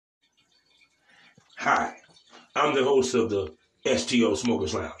Hi, I'm the host of the STO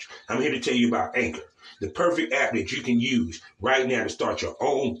Smokers Lounge. I'm here to tell you about Anchor, the perfect app that you can use right now to start your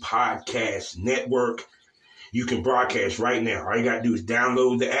own podcast network. You can broadcast right now. All you got to do is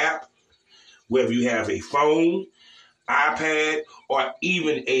download the app, whether you have a phone, iPad, or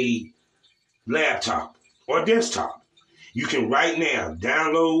even a laptop or desktop. You can right now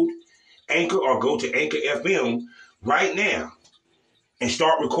download Anchor or go to Anchor FM right now and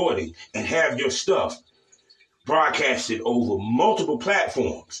start recording and have your stuff broadcasted over multiple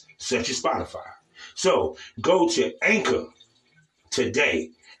platforms such as Spotify. So go to Anchor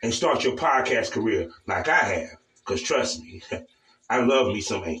today and start your podcast career like I have. Because trust me, I love me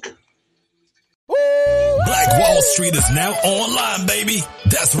some Anchor. Black Wall Street is now online, baby.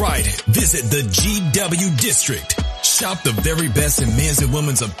 That's right. Visit the GW District. Shop the very best in men's and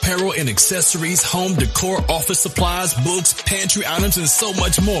women's apparel and accessories, home decor, office supplies, books, pantry items, and so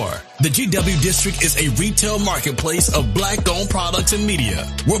much more. The GW District is a retail marketplace of black-owned products and media.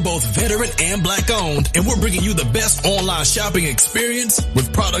 We're both veteran and black-owned, and we're bringing you the best online shopping experience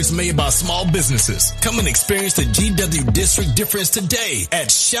with products made by small businesses. Come and experience the GW District difference today at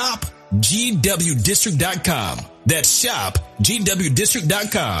shopgwdistrict.com. That's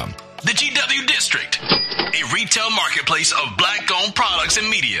shopgwdistrict.com. The GW District, a retail marketplace of black-owned products and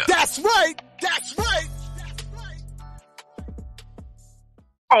media. That's right. That's right.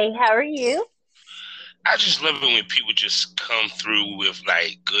 Hey, how are you? I just love it when people just come through with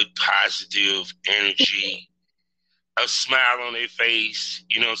like good positive energy, a smile on their face.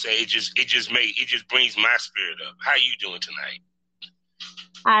 You know what I'm saying? It just brings my spirit up. How you doing tonight?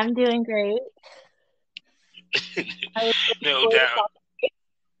 I'm doing great. No doubt.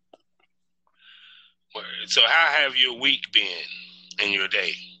 So how have your week been and your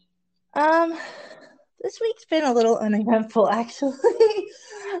day? This week's been a little uneventful, actually.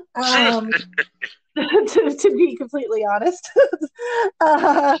 To be completely honest.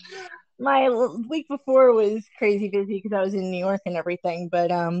 My week before was crazy busy because I was in New York and everything.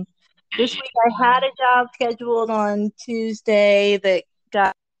 But this week I had a job scheduled on Tuesday that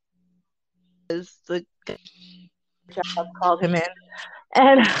got the job called him in.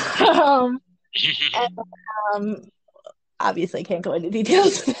 And obviously can't go into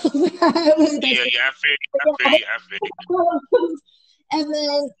details about that. Yeah, I feel you. And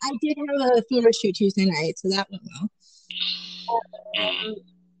then I did have a photo shoot Tuesday night, so that went well.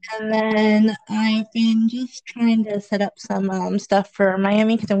 And then I've been just trying to set up some stuff for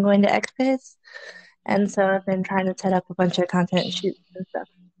Miami because I'm going to XPIZ. And so I've been trying to set up a bunch of content shoots and stuff.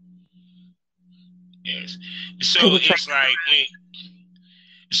 Yes. So it's like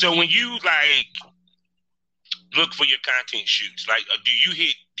when you like look for your content shoots, like do you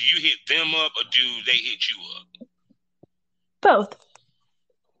hit them up or do they hit you up?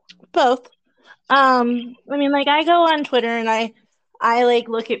 Both. I mean, like I go on Twitter and I like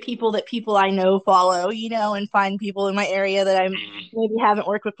look at people that people I know follow, you know, and find people in my area that I maybe haven't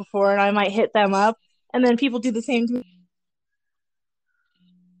worked with before, and I might hit them up, and then people do the same to me.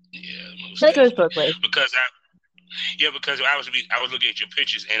 Yeah, that goes both ways. Because I was looking at your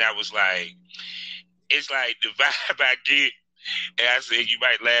pictures and I was like, it's like the vibe I get, and I said you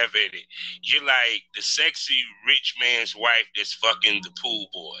might laugh at it. You're like the sexy rich man's wife that's fucking the pool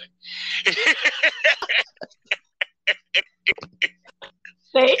boy.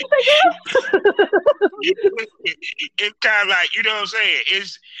 Thanks, I guess. It's kind of like, you know what I'm saying?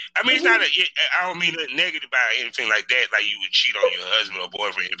 It's not I don't mean nothing negative about anything like that, like you would cheat on your husband or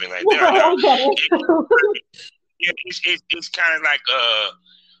boyfriend, anything like that. No. It's kind of like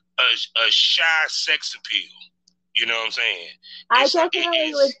a shy sex appeal. You know what I'm saying? I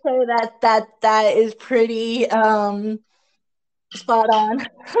definitely would say that is pretty spot on.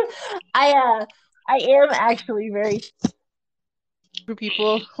 I am actually very for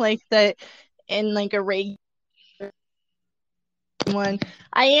people like that in like a regular one.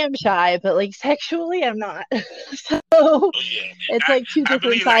 I am shy, but like sexually I'm not. So it's like two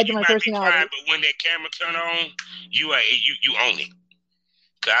different sides of my personality. But when that camera turn on, you own it.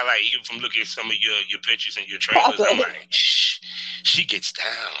 Cause I like, even from looking at some of your pictures and your trailers, I'm like, she gets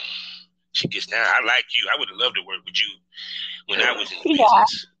down. She gets down. I like you. I would have loved to work with you when I was in the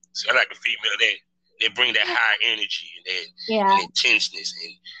business. So I like a female that bring that high energy and that intenseness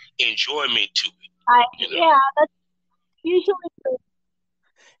and enjoyment to it.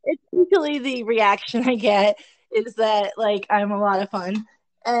 That's usually the reaction I get is that like I'm a lot of fun,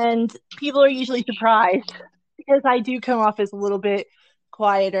 and people are usually surprised because I do come off as a little bit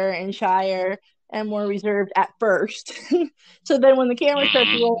quieter and shyer and more reserved at first. So then when the camera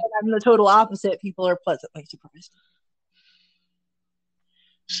starts rolling, I'm the total opposite. People are pleasantly surprised.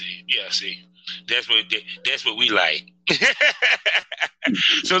 See. That's what we like.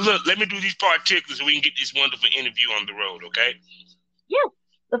 So look, let me do these particulars so we can get this wonderful interview on the road, okay? Yeah,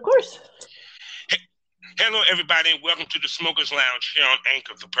 of course. Hello, everybody, and welcome to the Smokers Lounge here on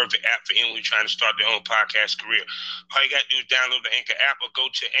Anchor, the perfect app for anyone trying to start their own podcast career. All you got to do is download the Anchor app or go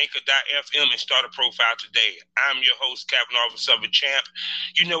to anchor.fm and start a profile today. I'm your host, Captain Officer of a Champ.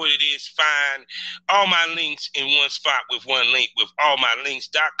 You know what it is. Find all my links in one spot with one link with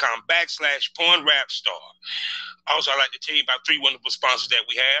allmylinks.com/pornrapstar. Also, I'd like to tell you about 3 wonderful sponsors that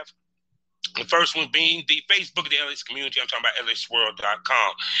we have. The first one being the Facebook of the LS community. I'm talking about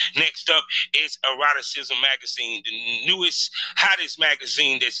lsworld.com. Next up is Eroticism Magazine, the newest, hottest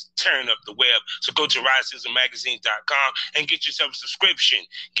magazine that's tearing up the web. So go to eroticismmagazine.com and get yourself a subscription.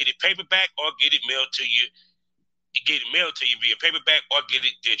 Get it paperback or get it mailed to you. Get it mailed to you via paperback or get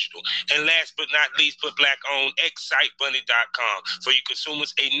it digital. And last but not least, put black-owned xsitebunny.com for your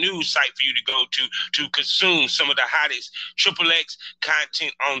consumers, a new site for you to go to consume some of the hottest XXX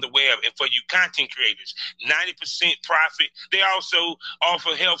content on the web. And for you content creators, 90% profit. They also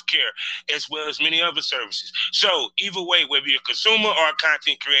offer healthcare as well as many other services. So either way, whether you're a consumer or a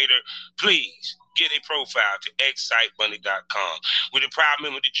content creator, please get a profile to xsitebunny.com. We're a proud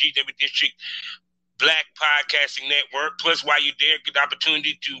member of the GW District Black Podcasting Network. Plus, while you're there, get the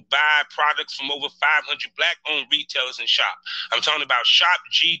opportunity to buy products from over 500 Black-owned retailers and shop. I'm talking about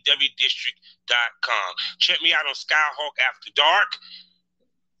shopgwdistrict.com. Check me out on Skyhawk After Dark.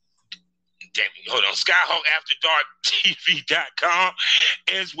 Damn it, hold on. SkyhawkAfterDarkTV.com,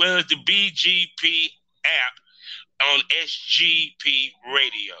 as well as the BGP app on SGP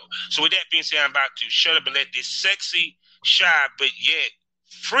Radio. So with that being said, I'm about to shut up and let this sexy, shy, but yet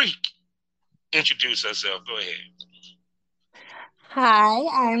freak introduce herself. Go ahead. Hi,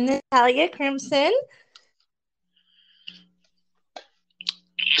 I'm Natalia Crimson.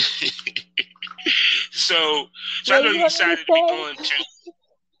 So I know you decided to be going to.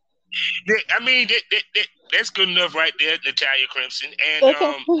 I mean, that's good enough right there, Natalia Crimson. And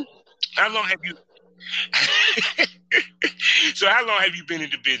how long have you? So how long have you been in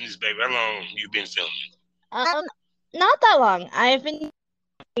the business, baby? How long have you been filming? Not that long. I've been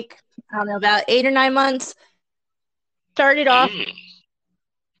like, I don't know, about 8 or 9 months. Started off.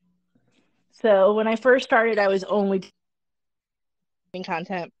 So when I first started, I was only doing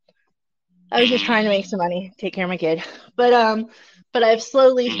content. I was just trying to make some money, take care of my kid. But I've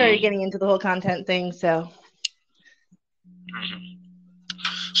slowly started getting into the whole content thing. So.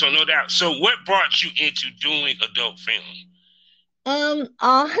 So no doubt. So what brought you into doing adult film?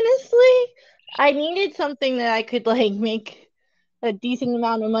 Honestly, I needed something that I could like make a decent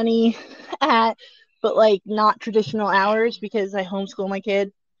amount of money at, but like not traditional hours, because I homeschool my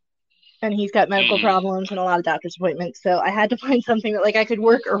kid and he's got medical problems and a lot of doctor's appointments. So I had to find something that like I could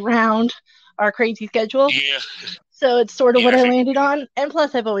work around our crazy schedule. Yeah. So it's sort of what I landed on. And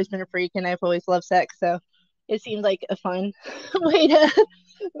plus I've always been a freak and I've always loved sex. So it seemed like a fun way to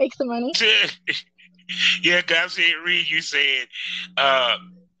make some money. Yeah, because I've seen Reed, you said,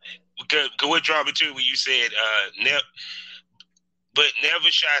 what draw me to when you said, but never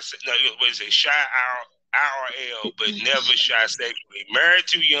shy. No, what is it? Shy IRL, but never shy sexually. Married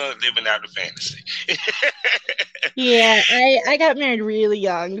too young, living out the fantasy. Yeah, I got married really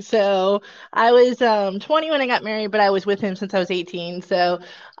young. So I was 20 when I got married, but I was with him since I was 18. So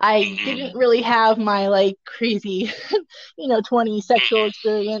I didn't really have my like crazy, 20 sexual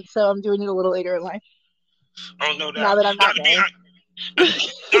experience. So I'm doing it a little later in life. Oh, no doubt. Now that I'm not married.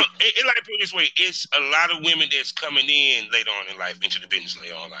 It like put it this way, it's a lot of women that's coming in later on in life, into the business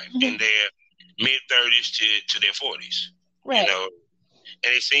later on in life, in their mid-30s to their 40s. Right. And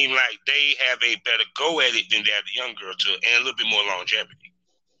it seems like they have a better go at it than the young girl and a little bit more longevity.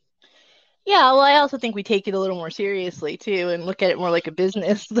 Yeah, well, I also think we take it a little more seriously too, and look at it more like a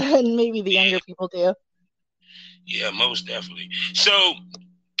business than maybe the younger people do. Yeah, most definitely. So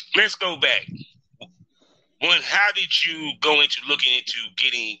let's go back. How did you go into looking into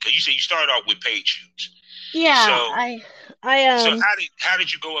getting? Because you said you started off with paid shoots. Yeah, so, So how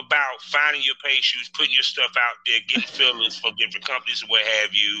did you go about finding your paid shoots, putting your stuff out there, getting fillers from different companies or what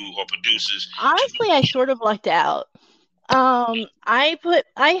have you, or producers? Honestly, I sort of lucked out. I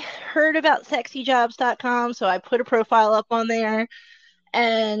heard about sexyjobs.com, so I put a profile up on there,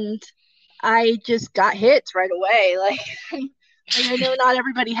 and I just got hits right away. Like I know not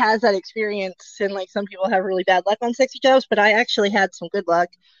everybody has that experience, and like some people have really bad luck on sexy jobs, but I actually had some good luck.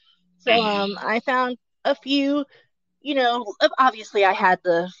 So I found a few, obviously I had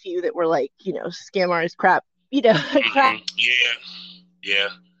the few that were like, scammers, crap, crap. Yeah.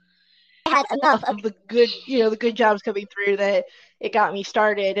 I had enough of the good, the good jobs coming through that it got me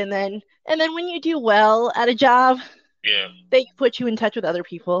started. And then when you do well at a job, Yeah. they put you in touch with other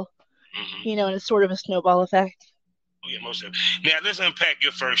people, Mm-hmm. and it's sort of a snowball effect. Oh, yeah, most of it. Now, let's unpack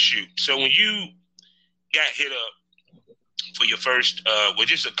your first shoot. So when you got hit up for your first, was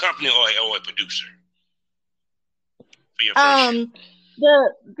this a company or a producer? For your first shoot?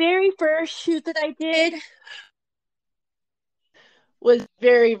 The very first shoot that I did was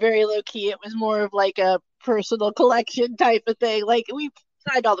very, very low key. It was more of like a personal collection type of thing. Like, we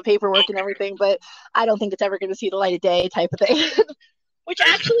signed all the paperwork and everything, but I don't think it's ever going to see the light of day type of thing. Which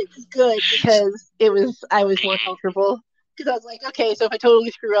actually was good because I was more comfortable. Because I was like, okay, so if I totally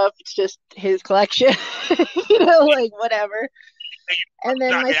screw up, it's just his collection, like whatever. And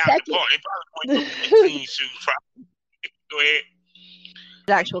then my second, Go ahead.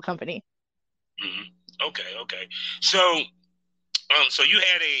 The actual company. Mm-hmm. Okay. So you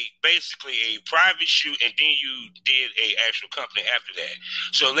had basically a private shoot, and then you did a actual company after that.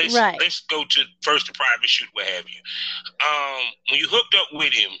 So let's go to first the private shoot, what have you. When you hooked up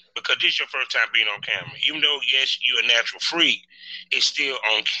with him, because this is your first time being on camera, even though yes you're a natural freak, it's still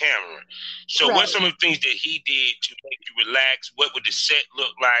on camera. So what some of the things that he did to make you relax? What would the set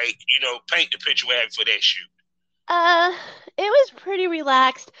look like? Paint the picture we have for that shoot. It was pretty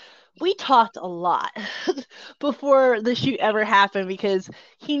relaxed. We talked a lot before the shoot ever happened because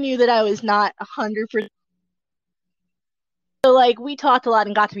he knew that I was not 100%. So, like, we talked a lot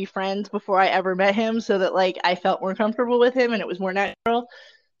and got to be friends before I ever met him, so that, like, I felt more comfortable with him and it was more natural.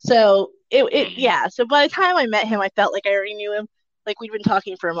 So, So by the time I met him, I felt like I already knew him. Like, we'd been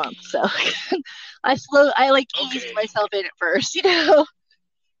talking for a month. So, I eased myself in at first,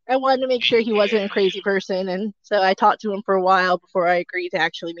 I wanted to make sure he wasn't a crazy person, and so I talked to him for a while before I agreed to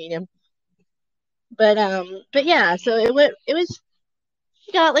actually meet him. But yeah, so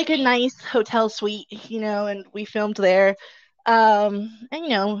he got like a nice hotel suite, and we filmed there. And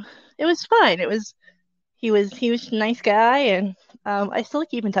it was fine. He was a nice guy, and I still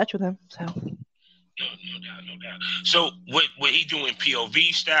keep in touch with him. So No doubt. So what he doing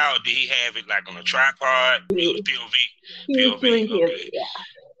POV style? Did he have it like on a tripod? It was POV. He was doing POV, yeah.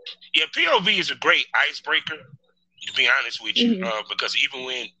 Yeah, POV is a great icebreaker, to be honest with you, because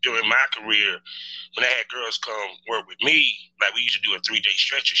even during my career, when I had girls come work with me, like we used to do a 3-day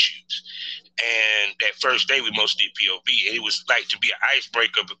stretcher shoots, and that first day we mostly did POV, and it was like to be an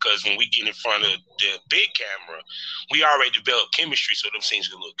icebreaker because when we get in front of the big camera, we already developed chemistry, so them scenes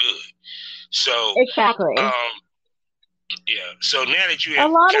can look good. So exactly. Yeah. So now that you have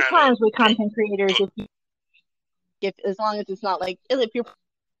a lot of times with content creators, if as long as it's not like if you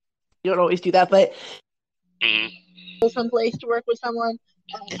don't always do that, but someplace to work with someone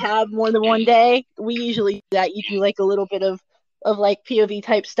and have more than one day, we usually do that. You do like a little bit of like POV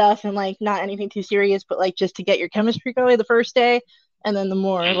type stuff and like not anything too serious, but like just to get your chemistry going the first day, and then the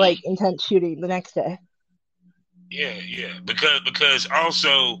more like intense shooting the next day. Yeah, because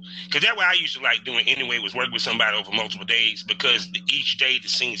also that's what I used to like doing anyway, was work with somebody over multiple days, because each day the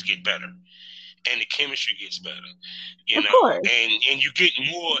scenes get better and the chemistry gets better, of course. and you get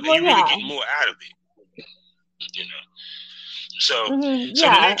more, really get more out of it, So so the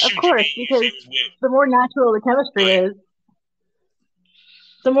next of course, because the more natural the chemistry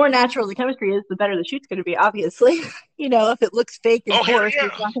is, the better the shoot's going to be. Obviously, if it looks fake and forced,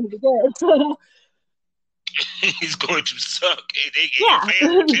 it's not going to be good. So. He's going to suck.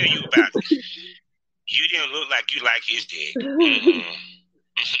 Fans will tell you about it. You didn't look like you like his dick.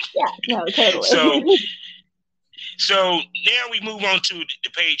 Yeah, no, totally. So now we move on to the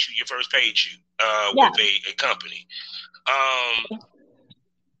page shoot, your first page shoot with a company.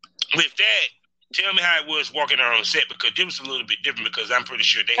 With that, tell me how it was walking around on set, because it was a little bit different, because I'm pretty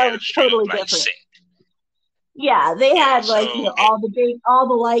sure they had a totally different set. Yeah, they had all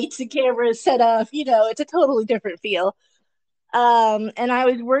the lights and cameras set up. It's a totally different feel. And I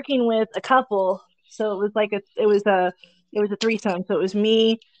was working with a couple, so it was like it was a threesome. So it was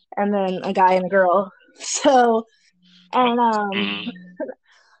me and then a guy and a girl. So, and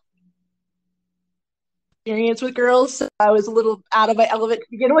experience with girls, so I was a little out of my element to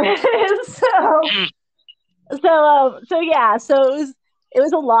begin with. So it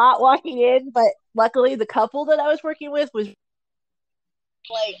was a lot walking in, but luckily the couple that I was working with was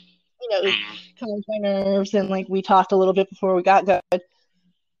like, calmed my nerves, and like we talked a little bit before we got good.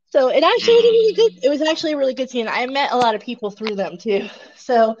 So it actually was really good. It was actually a really good scene. I met a lot of people through them too,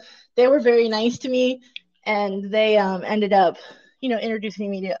 so they were very nice to me, and they ended up,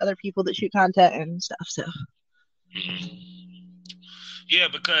 introducing me to other people that shoot content and stuff. So yeah,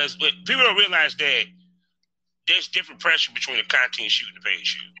 because people don't realize that there's different pressure between the content shoot and the page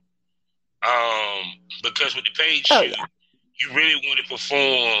shoot. Because with the page shoot, You really want to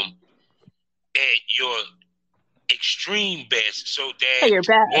perform at your extreme best so that your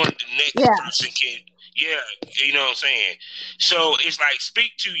best. the next person can, you know what I'm saying? So it's like,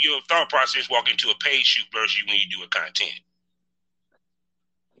 speak to your thought process walking into a paid shoot versus when you do a content.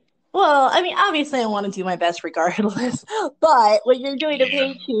 Well, I mean, obviously I want to do my best regardless, but when you're doing a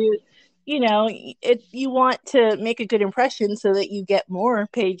paid shoot, you know, you want to make a good impression so that you get more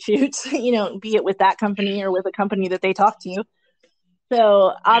paid shoots, you know, be it with that company or with a company that they talk to.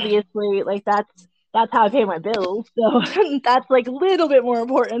 So obviously, like that's how I pay my bills. So that's like a little bit more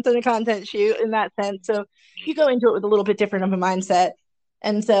important than a content shoot in that sense. So you go into it with a little bit different of a mindset.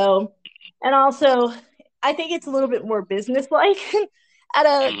 And so, and also, I think it's a little bit more business-like at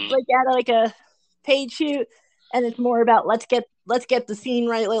a paid shoot, and it's more about let's get the scene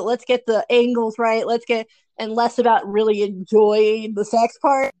right, let's get the angles right, and less about really enjoying the sex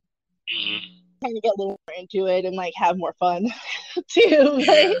part. Kind of get a little more into it and like have more fun too.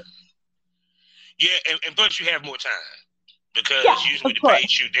 Right? And plus you have more time because usually the paid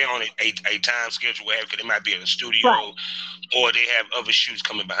shoot they're on a time schedule because they might be in a studio or they have other shoots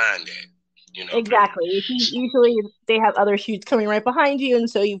coming behind that. You know, exactly. Usually they have other shoots coming right behind you, and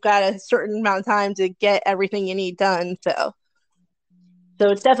so you've got a certain amount of time to get everything you need done. So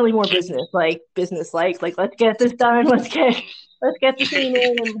it's definitely more business like. Like let's get this done. Let's get the scene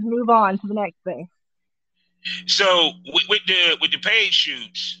in and move on to the next thing. So with the paid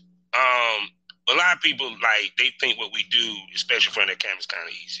shoots, a lot of people like they think what we do, especially in front of the camera, is kind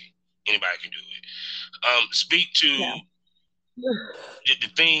of easy. Anybody can do it. Speak to the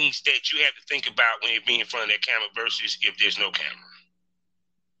things that you have to think about when you're being in front of that camera versus if there's no camera.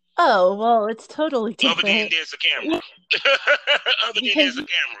 Oh, well, it's totally different. Other than there's a camera. There's a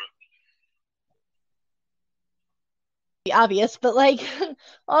camera. Obvious, but like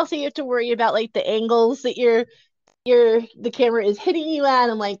also you have to worry about like the angles that the camera is hitting you at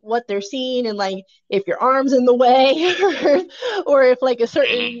and like what they're seeing and like if your arm's in the way or if like a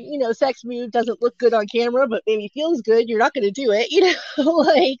certain sex move doesn't look good on camera but maybe feels good, you're not going to do it,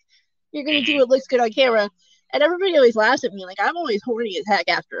 like you're going to do what looks good on camera. And everybody always laughs at me like I'm always horny as heck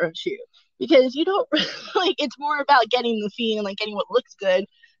after a shoot because you don't like it's more about getting the feed and like getting what looks good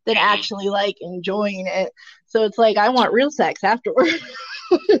than actually like enjoying it. So it's like I want real sex afterwards.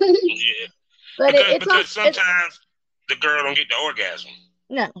 But because sometimes the girl don't get the orgasm.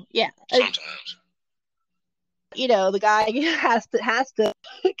 No, sometimes. The guy has to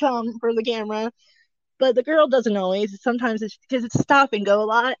come for the camera, but the girl doesn't always. Sometimes it's because it's stop and go a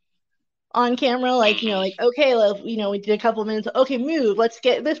lot on camera. Like like okay, we did a couple of minutes. Okay, move. Let's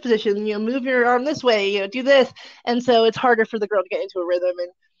get this position. Move your arm this way. Do this, and so it's harder for the girl to get into a rhythm and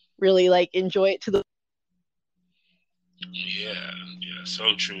really like enjoy it to the.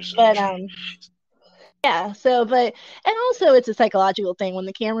 So true. But and also it's a psychological thing when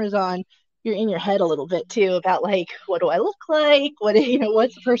the camera's on. You're in your head a little bit too about like what do I look like,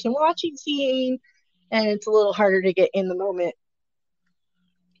 what's the person watching seeing, and it's a little harder to get in the moment.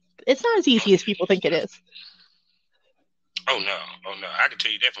 It's not as easy as people think it is. Oh no! I can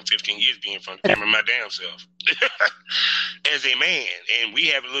tell you that from 15 years being in front of the camera my damn self. As a man, and we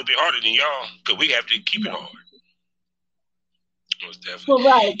have it a little bit harder than y'all because we have to keep it hard. Most definitely.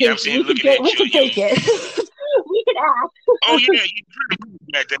 Well, right. I'm saying, we can take it. We can act. Oh yeah,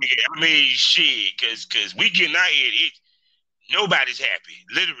 I mean, shit, because we getting out here, nobody's happy.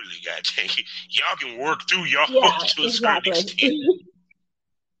 Literally, God dang it. Y'all can work through y'all to a certain extent.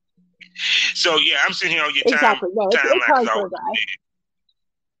 So yeah, I'm sitting here on your time. No, it's hard for a guy.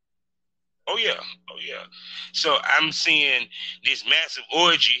 Oh yeah. So I'm seeing this massive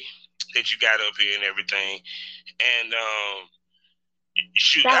orgy that you got up here and everything, and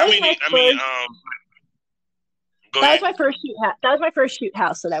shoot. That was my first shoot. That was my first shoot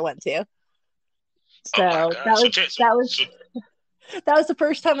house that I went to. So that was the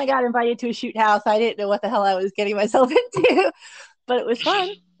first time I got invited to a shoot house. I didn't know what the hell I was getting myself into, but it was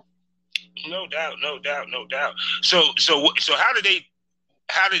fun. No doubt. So how did they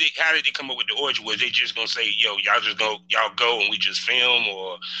come up with the orgy? Was they just gonna say, "Yo, y'all go and we just film,"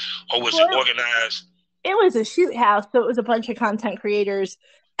 or was it organized? It was a shoot house, so it was a bunch of content creators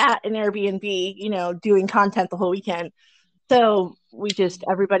at an Airbnb, doing content the whole weekend. So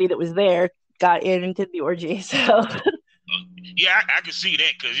everybody that was there got in and did the orgy. So yeah, I can see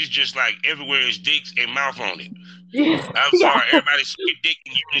that because it's just like everywhere is dicks and mouth on it. I'm sorry, everybody's speaking dick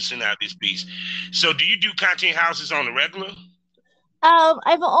in unison out this piece. So do you do content houses on the regular?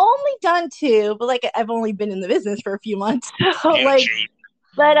 I've only done 2, but like I've only been in the business for a few months. So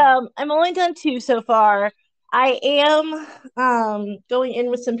but I've only done 2 so far. I am going in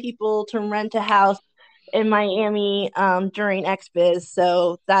with some people to rent a house in Miami during XBiz,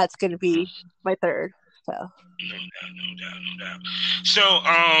 so that's going to be my third. So No doubt. So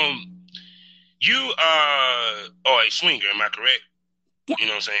you are a swinger, am I correct? Yeah. You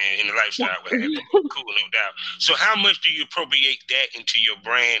know what I'm saying? In the lifestyle, Yeah. what have you. Cool, no doubt. So how much do you appropriate that into your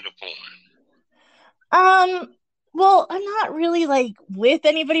brand of porn? Well, I'm not really like with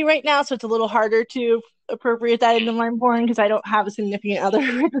anybody right now, so it's a little harder to appropriate that into my porn because I don't have a significant other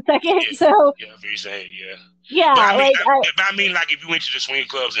at the second. Yeah, so yeah, for you saying, yeah. yeah, But like I mean, like if you went to the swing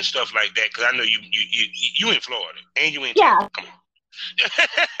clubs and stuff like that, because I know you in Florida and you in yeah. Tampa. Come on.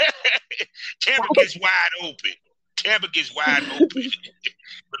 Tampa gets wide open.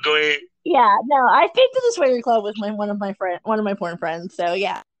 But go ahead. Yeah, no, I've been to the swinger club with one of my porn friends. So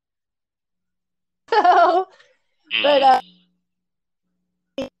yeah. So, but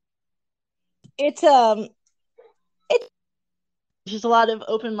it's just a lot of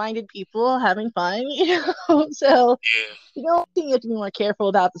open-minded people having fun, So the only thing you have to be more careful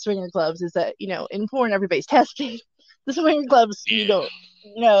about the swinger clubs is that in porn everybody's testing. The swinger clubs you don't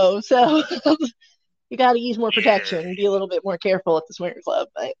know, so you got to use more protection and be a little bit more careful at the swinger club.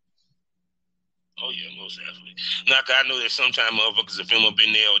 But oh yeah, most definitely. Now I know that sometimes motherfuckers will film up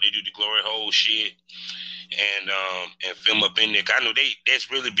in there or they do the glory hole shit and film up in there. I know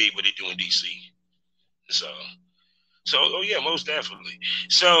that's really big what they do in DC. So oh yeah, most definitely.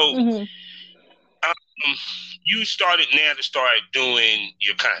 So you started now to start doing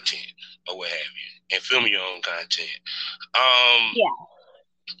your content or what have you and filming your own content. Yeah.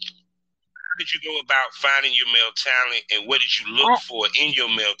 How did you go about finding your male talent and what did you look for in your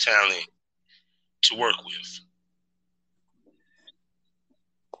male talent to work with?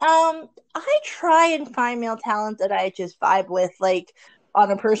 I try and find male talent that I just vibe with, like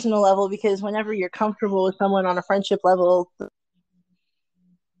on a personal level, because whenever you're comfortable with someone on a friendship level,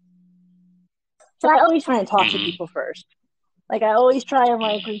 so I always try and talk to people first. Like I always try and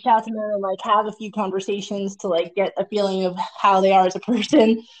like reach out to them and like have a few conversations to like get a feeling of how they are as a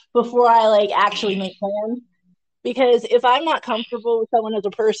person before I like actually make plans. Because if I'm not comfortable with someone as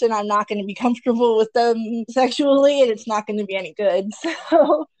a person, I'm not going to be comfortable with them sexually, and it's not going to be any good.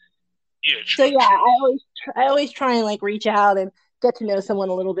 So yeah, I always try and like reach out and get to know someone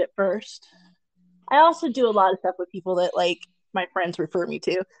a little bit first. I also do a lot of stuff with people that like my friends refer me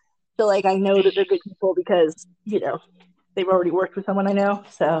to. So like I know that they're good people because they've already worked with someone I know.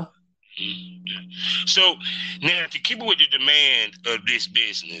 So now to keep it with the demand of this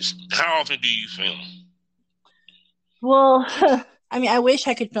business, how often do you film? Well, I mean, I wish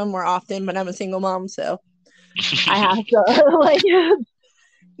I could film more often, but I'm a single mom, so I have to like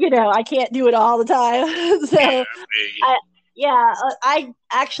I can't do it all the time. So I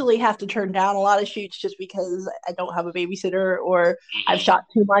actually have to turn down a lot of shoots just because I don't have a babysitter or I've shot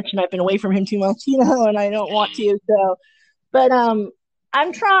too much and I've been away from him too much, and I don't want to. So, but I'm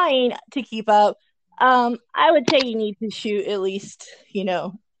trying to keep up. I would say you need to shoot at least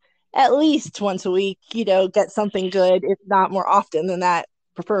once a week, get something good, if not more often than that,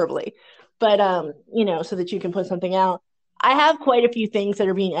 preferably. But so that you can put something out. I have quite a few things that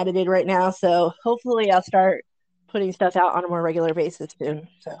are being edited right now, so hopefully I'll start putting stuff out on a more regular basis soon.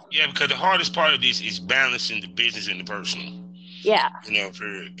 So yeah, because the hardest part of this is balancing the business and the personal. Yeah. And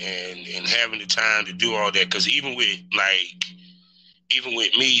having the time to do all that, because even with me,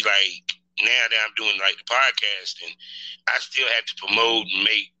 like now that I'm doing like the podcast, and I still have to promote and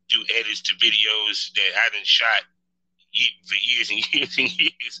do edits to videos that I done shot for years and years and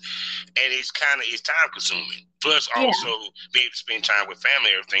years, and it's time consuming. Plus, also being able to spend time with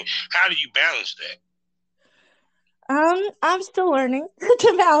family and everything. How do you balance that? I'm still learning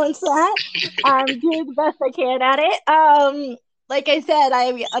to balance that. I'm doing the best I can at it. Like I said,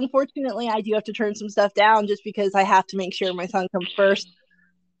 unfortunately I do have to turn some stuff down just because I have to make sure my son comes first.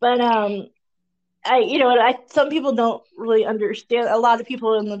 But some people don't really understand. A lot of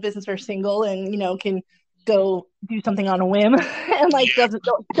people in the business are single and can go do something on a whim and like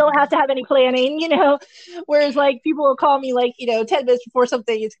don't have to have any planning, whereas like people will call me like 10 minutes before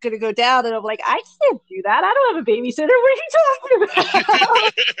something is going to go down and I'm like, I can't do that, I don't have a babysitter, what are you talking about?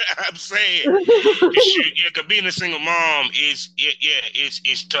 I'm saying because being a single mom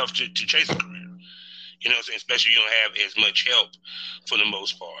it's tough to chase a career, especially you don't have as much help for the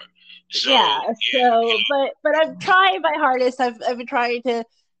most part. But I'm trying my hardest. I've been trying to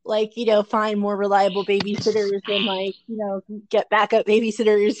find more reliable babysitters and get backup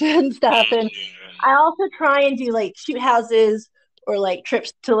babysitters and stuff. And I also try and do shoot houses or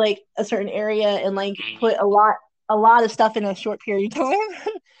trips to a certain area and put a lot of stuff in a short period of time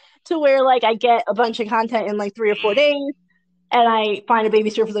to where I get a bunch of content in 3 or 4 days. and I find a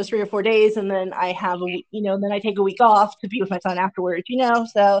babysitter for those 3 or 4 days, and then I have then I take a week off to be with my son afterwards.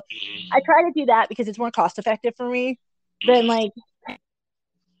 So I try to do that because it's more cost effective for me than like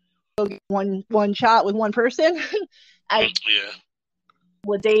one shot with one person.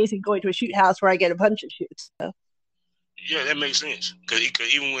 With days and going to a shoot house where I get a bunch of shoots. So. Yeah, that makes sense. Cause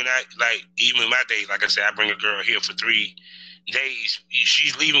even when even in my days, like I said, I bring a girl here for 3 days.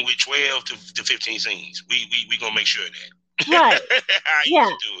 She's leaving with 12 to 15 scenes. We gonna make sure of that. Right. I yeah.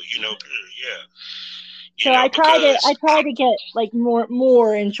 used to do it, yeah. So I try to get like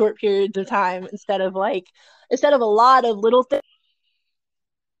more in short periods of time instead of a lot of little things.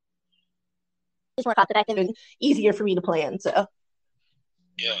 It's more cost effective and easier for me to plan. So.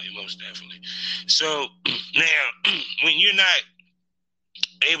 Yeah, most definitely. So now, when you're not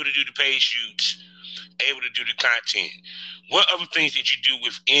able to do the paid shoots, able to do the content, what other things did you do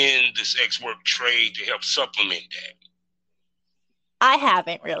within the sex work trade to help supplement that? I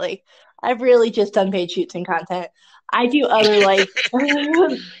haven't really. I've really just done paid shoots and content. I do other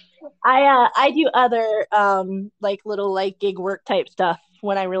I do other little gig work type stuff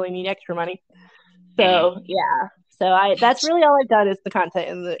when I really need extra money. So yeah. So that's really all I've done is the content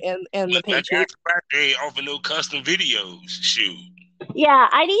and the paid shoots. They offer no custom videos. Shoot. Yeah,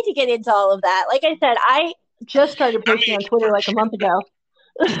 I need to get into all of that. Like I said, I just started posting on Twitter like a month ago.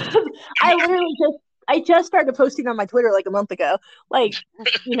 I just started posting on my Twitter like a month ago,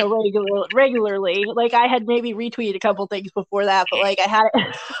 regularly. Like I had maybe retweeted a couple things before that, but I had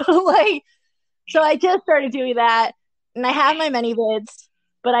it so I just started doing that, and I have my many vids.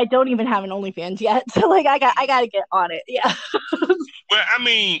 But I don't even have an OnlyFans yet, so I got to get on it. Yeah. Well, I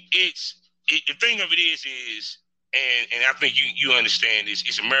mean, the thing of it is, and I think you understand this.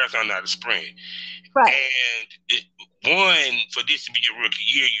 It's a marathon, not a sprint. Right. And for this to be your rookie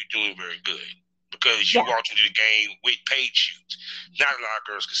year, you're doing very good because you walked into the game with paid shoots. Not a lot of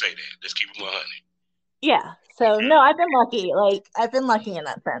girls can say that. Let's keep it 100. Yeah. So no, I've been lucky. I've been lucky in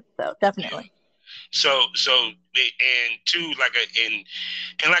that sense. So definitely. Yeah. So and two, like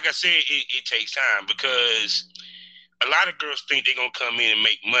I said, it takes time because a lot of girls think they're gonna come in and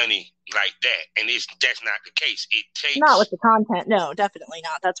make money like that, and that's not the case. It takes not with the content. No, definitely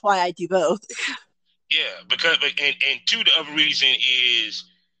not. That's why I do both. Yeah, because and two, the other reason is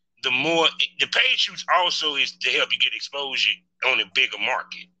the paid shoots also is to help you get exposure on a bigger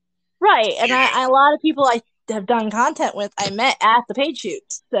market. Right, and a lot of people I have done content with, I met at the paid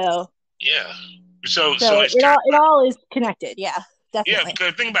shoots. So yeah. So it all is connected, yeah, definitely. Yeah,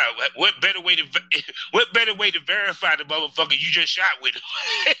 because think about it, what better way to verify the motherfucker you just shot with him?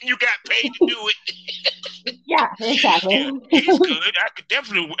 You got paid to do it. Yeah, exactly. Yeah, he's good. I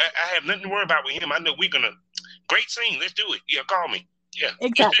have nothing to worry about with him. I know we're gonna great scene. Let's do it. Yeah, call me. Yeah,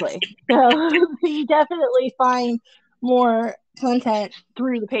 exactly. So you definitely find more content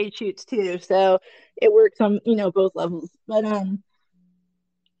through the paid shoots too. So it works on both levels. But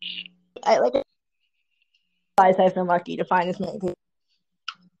I've been lucky to find as many people.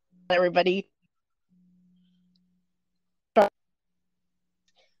 Everybody,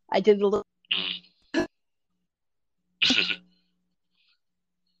 I did a little.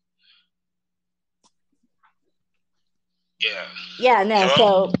 Yeah. Yeah. No.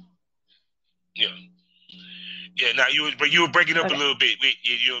 Hello? So. Yeah. Now you were breaking up a little bit.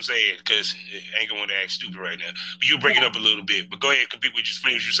 You know what I'm saying? Because I ain't gonna want to act stupid right now. But you were breaking up a little bit. But go ahead, compete with just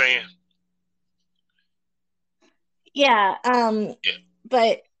finish what you're saying. Yeah,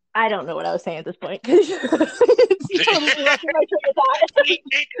 but I don't know what I was saying at this point. You totally lost my train of thought.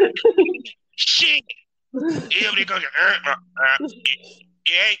 Shit.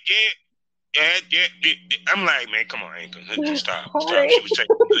 I'm like, man, come on, Anchor. Stop. She was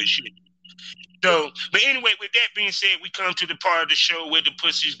taking good shit. So, but anyway, with that being said, we come to the part of the show where the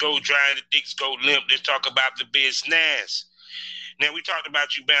pussies go dry and the dicks go limp. Let's talk about the business. Now, we talked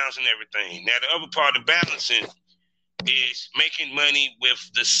about you balancing everything. Now, the other part of balancing is making money with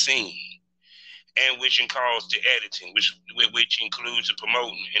the scene, and which includes the editing, which includes the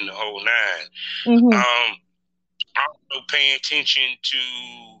promoting and the whole nine. Mm-hmm. Also paying attention to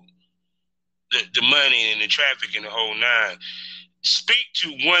the money and the traffic and the whole nine. Speak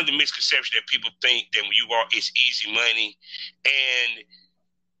to one of the misconceptions that people think that when you are, it's easy money, and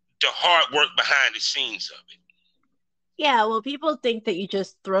the hard work behind the scenes of it. Yeah, well, people think that you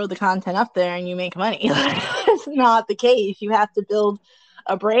just throw the content up there and you make money. That's not the case. You have to build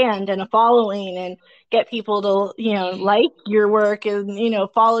a brand and a following and get people to, like your work and,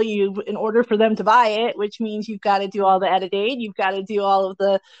 follow you in order for them to buy it, which means you've got to do all the editing, you've got to do all of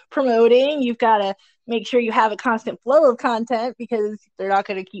the promoting, you've got to make sure you have a constant flow of content because they're not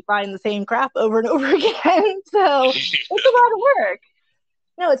going to keep buying the same crap over and over again. So it's a lot of work.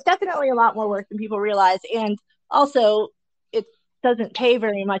 No, it's definitely a lot more work than people realize. And also, it doesn't pay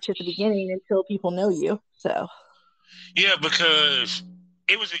very much at the beginning until people know you. So, yeah, because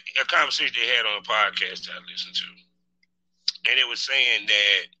it was a conversation they had on a podcast I listened to, and it was saying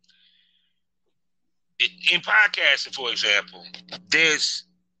that in podcasting, for example, there's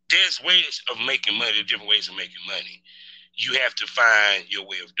ways of making money, different ways of making money. You have to find your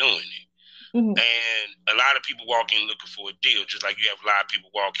way of doing it. Mm-hmm. And a lot of people walk in looking for a deal, just like you have a lot of people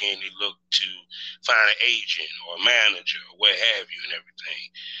walk in, they look to find an agent or a manager or what have you and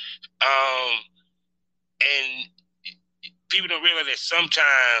everything. And people don't realize that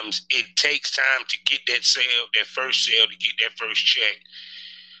sometimes it takes time to get that sale, that first sale, to get that first check.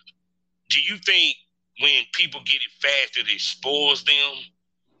 Do you think when people get it fast that it spoils them,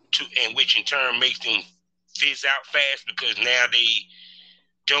 and which in turn makes them fizz out fast because now they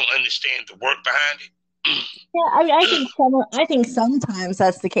don't understand the work behind it? Yeah, I mean, I think sometimes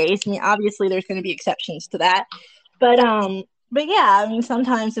that's the case. I mean, obviously there's going to be exceptions to that, but yeah, I mean,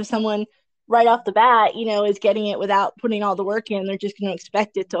 sometimes if someone right off the bat, is getting it without putting all the work in, they're just going to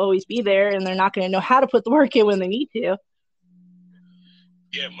expect it to always be there, and they're not going to know how to put the work in when they need to.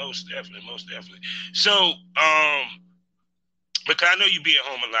 Yeah, most definitely. So, because I know you be at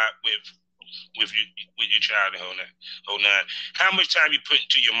home a lot with your child and whole nine. How much time you put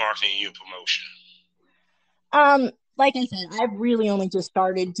into your marketing and your promotion? Like I said, I've really only just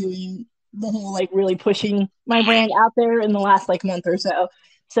started doing the whole really pushing my brand out there in the last month or so.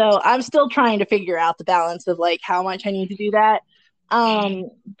 So I'm still trying to figure out the balance of how much I need to do that.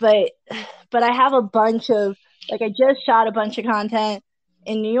 But I have a bunch of I just shot a bunch of content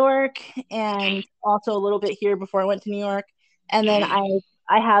in New York and also a little bit here before I went to New York. And then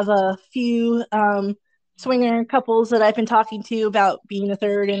I have a few swinger couples that I've been talking to about being a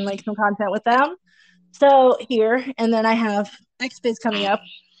third and some content with them. So here, and then I have XBiz coming up.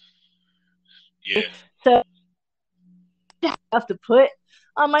 Yeah. So I have to put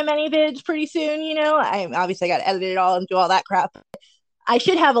on my ManyVids pretty soon. I obviously got to edit it all and do all that crap. I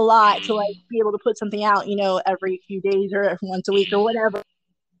should have a lot to be able to put something out, every few days or once a week or whatever.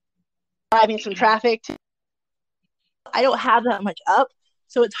 Driving some traffic. I don't have that much up,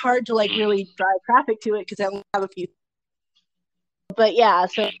 so it's hard to really drive traffic to it because I only have a few. But yeah,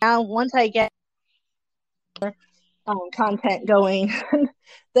 so now once I get content going,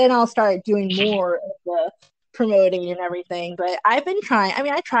 then I'll start doing more of the promoting and everything. But I've been trying. I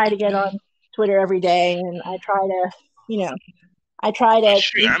mean, I try to get on Twitter every day, and I try to, I try to.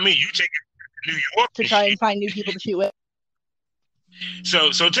 I mean, you take it to New York to try and find new people to shoot with. So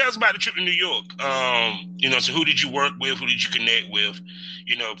tell us about the trip to New York. So who did you work with? Who did you connect with?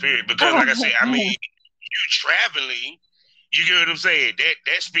 Period. Because like I said, I mean, you traveling, you get what I'm saying?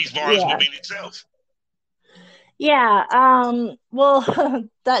 That speaks volumes within itself. Yeah. Well,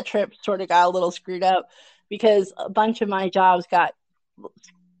 that trip sort of got a little screwed up because a bunch of my jobs got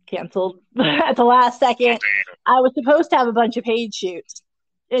canceled at the last second. I was supposed to have a bunch of paid shoots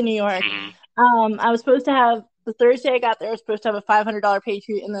in New York. Mm-hmm. I was supposed to have the Thursday I got there, I was supposed to have a $500 paid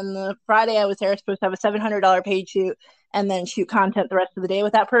shoot, and then the Friday I was there, I was supposed to have a $700 paid shoot, and then shoot content the rest of the day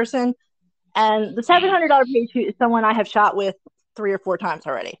with that person. And the $700 paid shoot is someone I have shot with 3 or 4 times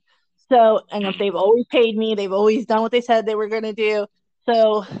already. So, and if they've always paid me, they've always done what they said they were going to do.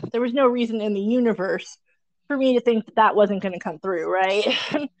 So there was no reason in the universe for me to think that wasn't going to come through, right?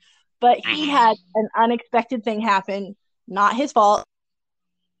 But he had an unexpected thing happen, not his fault.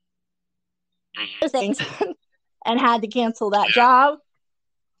 Things. And had to cancel that job.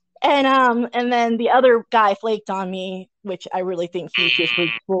 And then the other guy flaked on me, which I really think he was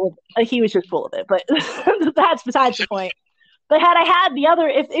just full of it. But that's besides the point. But had I had the other,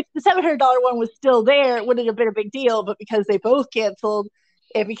 if the $700 one was still there, it wouldn't have been a big deal. But because they both canceled,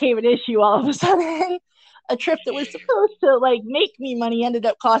 it became an issue all of a sudden. A trip that was supposed to make me money ended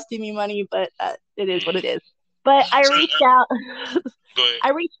up costing me money, but it is what it is. But I reached out.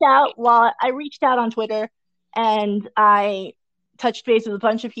 I reached out on Twitter. And I touched base with a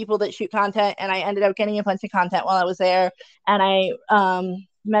bunch of people that shoot content, and I ended up getting a bunch of content while I was there. And I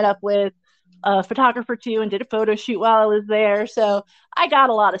met up with a photographer too and did a photo shoot while I was there. So I got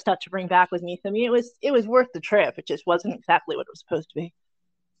a lot of stuff to bring back with me. So I mean, it was worth the trip. It just wasn't exactly what it was supposed to be.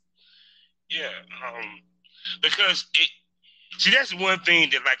 Yeah, because that's one thing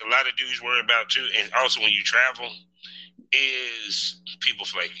that a lot of dudes worry about too, and also when you travel, is people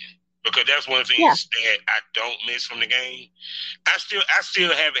flaking. Because that's one of the things that I don't miss from the game. I still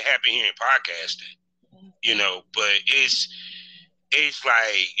have it happen here in podcasting, you know, but it's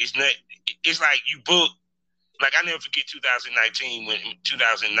like you book. Like, I never forget 2019 when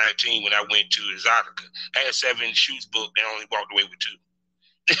I went to Exotica. I had 7 shoots booked and only walked away with 2.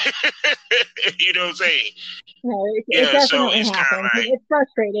 You know what I'm saying? No, it definitely so happens. like, It's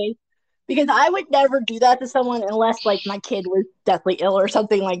frustrating because I would never do that to someone unless like my kid was deathly ill or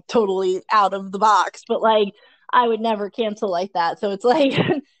something like totally out of the box. But like I would never cancel like that. So it's like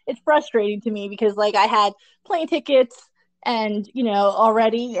it's frustrating to me because like I had plane tickets and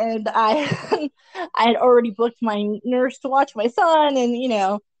already, and I I had already booked my nurse to watch my son,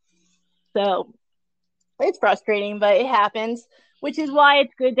 and so it's frustrating, but it happens, which is why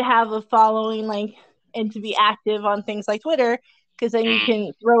it's good to have a following, like, and to be active on things like Twitter, because then you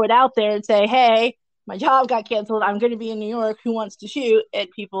can throw it out there and say, hey, my job got canceled, I'm going to be in New York, who wants to shoot? And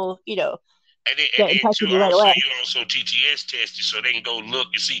people and get in touch with you right away. You also TTS tested, so they can go look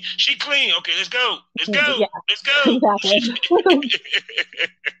and see she clean. Okay, let's go. Let's go. Yeah, let's go. Exactly.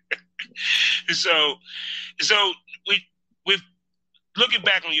 so with looking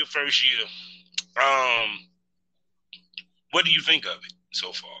back on your first year, what do you think of it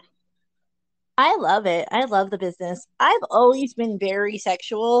so far? I love it. I love the business. I've always been very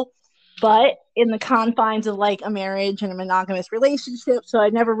sexual, but in the confines of like a marriage and a monogamous relationship. So I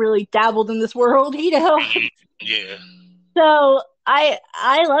never really dabbled in this world, Yeah. So I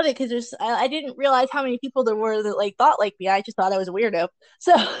love it because I didn't realize how many people there were that like thought like me. I just thought I was a weirdo.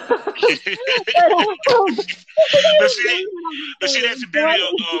 So, but see, that's the beauty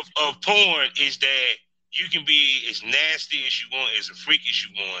of porn is that you can be as nasty as you want, as a freak as you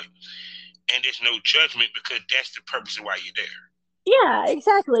want, and there's no judgment because that's the purpose of why you're there. Yeah,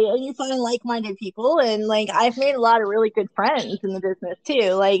 exactly. And you find like-minded people, and like I've made a lot of really good friends in the business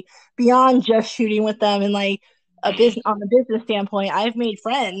too. Like beyond just shooting with them and like a business on the business standpoint, I've made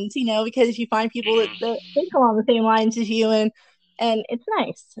friends, because you find people that think along the same lines as you, and it's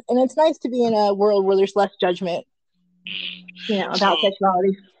nice. And it's nice to be in a world where there's less judgment, about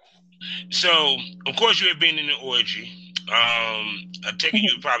sexuality. So, of course, you have been in an orgy. I take it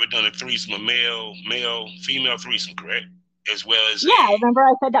you've probably done a threesome, a male, female threesome, correct? As well as I remember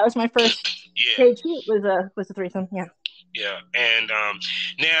I said that was my first paid shoot was a threesome. Yeah. Yeah, and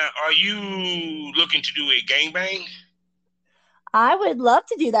now are you looking to do a gangbang? I would love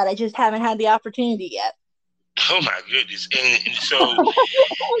to do that. I just haven't had the opportunity yet. Oh my goodness! And so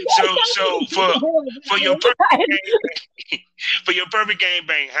for your perfect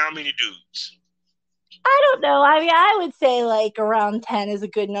gangbang, how many dudes? I don't know. I mean, I would say like around 10 is a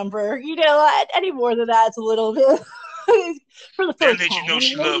good number. Any more than that, it's a little bit for the first time.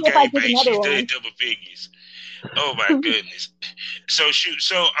 She loves gangbang. She's done double figures. Oh my goodness! So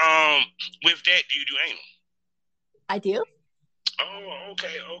with that, do you do anal? I do. Oh,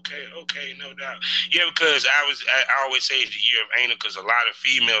 okay, no doubt. Yeah, because I always say it's the year of anal because a lot of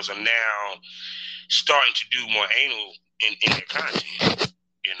females are now starting to do more anal in their content.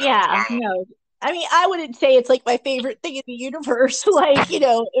 Yeah, no. I mean, I wouldn't say it's like my favorite thing in the universe, like, in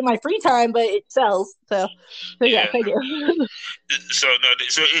my free time, but it sells. So yes, I do. So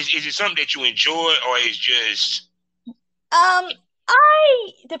is it something that you enjoy or is just?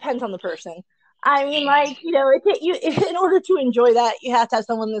 Depends on the person. I mean, like, in order to enjoy that, you have to have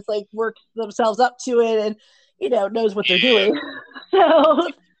someone that's like works themselves up to it and, knows what they're doing.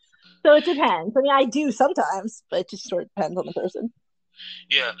 So it depends. I mean, I do sometimes, but it just sort of depends on the person.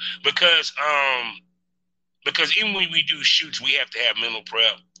 Yeah, because even when we do shoots, we have to have mental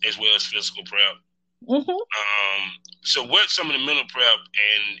prep as well as physical prep. Mm-hmm. So what's some of the mental prep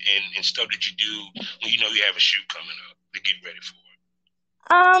and stuff that you do when you have a shoot coming up to get ready for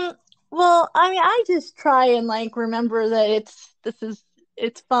it? Well, I mean, I just try and like remember that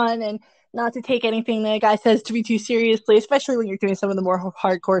it's fun and not to take anything the guy says to be too seriously, especially when you're doing some of the more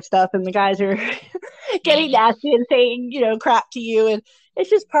hardcore stuff and the guys are getting nasty and saying, crap to you, and it's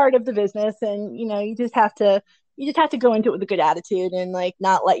just part of the business, and you just have to go into it with a good attitude and like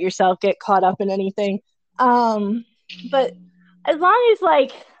not let yourself get caught up in anything. But as long as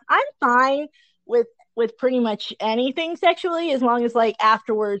like I'm fine with pretty much anything sexually, as long as like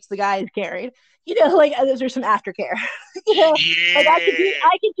afterwards the guy is carried. Like there's some aftercare. Yeah. Like I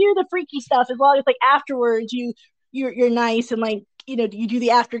could do the freaky stuff as long as like afterwards you're nice and like you do the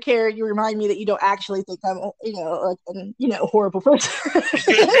aftercare. You remind me that you don't actually think I'm like a horrible person.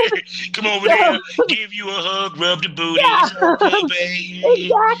 Come over there, give you a hug, rub the booty. Yeah,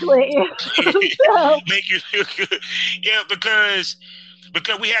 exactly. Make you feel good. Yeah, because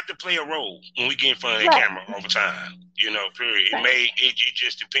because we have to play a role when we get in front of the camera all the time. Period. It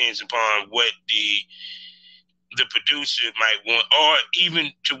just depends upon what the producer might want, or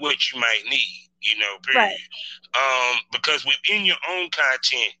even to what you might need. Period. Because within your own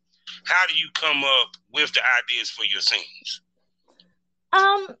content, how do you come up with the ideas for your scenes?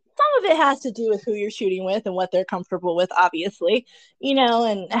 Some of it has to do with who you're shooting with and what they're comfortable with, obviously,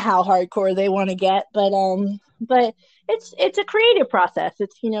 and how hardcore they want to get. But it's a creative process.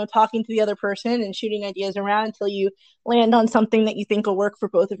 It's, talking to the other person and shooting ideas around until you land on something that you think will work for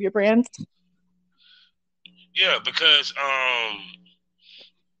both of your brands. Yeah, because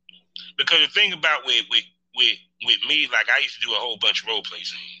the thing about with me, like I used to do a whole bunch of role play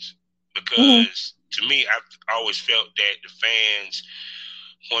scenes because to me, I've always felt that the fans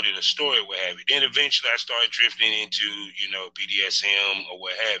wanted a story or what have you. Then eventually I started drifting into, BDSM or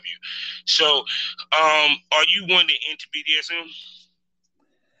what have you. So, are you wanting into BDSM?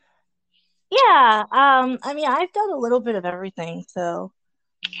 Yeah. I mean, I've done a little bit of everything, so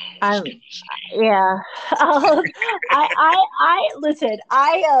yeah. I listen,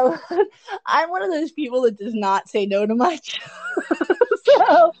 I'm one of those people that does not say no to much.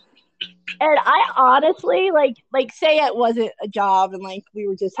 So, and I honestly like say it wasn't a job and like we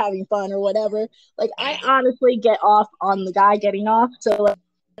were just having fun or whatever. Like I honestly get off on the guy getting off. So like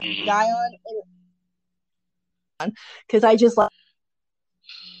the guy on because I just like.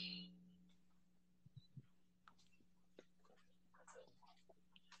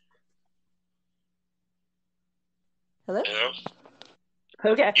 Hello?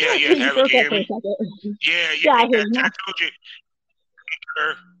 Okay. Yeah. Hello, can you hear me? Yeah. I told you.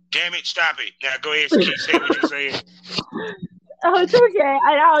 Damn it! Stop it! Now go ahead and say what you're saying. Oh, it's okay.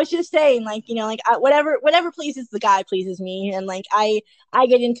 I was just saying, like, whatever pleases the guy pleases me, and like I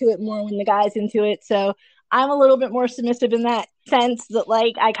get into it more when the guy's into it. So I'm a little bit more submissive in that sense that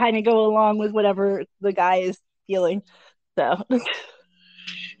like I kind of go along with whatever the guy is feeling. So.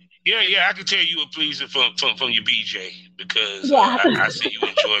 Yeah, I can tell you were pleasing from your BJ because I see you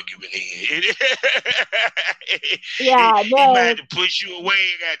enjoy giving head. Yeah, he might have to push you away.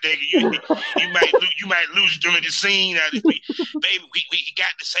 You might lose during the scene. Baby, we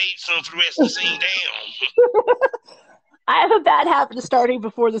got to save some for the rest of the scene. Damn. I have a bad habit of starting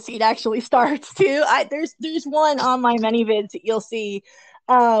before the scene actually starts too. There's one on my many vids that you'll see.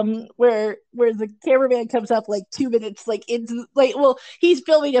 Where the cameraman comes up like 2 minutes like into like he's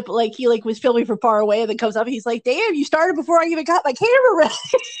filming it but like he like was filming from far away and then comes up and he's like, damn, you started before I even got my camera ready.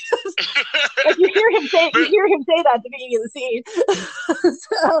 Like you hear him say that at the beginning of the scene.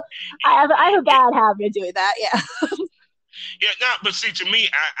 So I have a bad habit of doing that. Yeah. Yeah, no, but see, to me,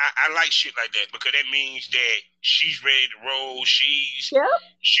 I like shit like that because that means that she's ready to roll.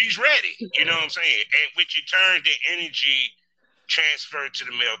 She's ready. You know what I'm saying? And which in turn, the energy transferred to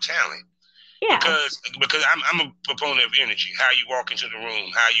the male talent. Yeah. Because I'm a proponent of energy. How you walk into the room,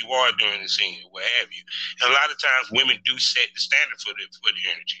 how you are during the scene, what have you. And a lot of times, women do set the standard for the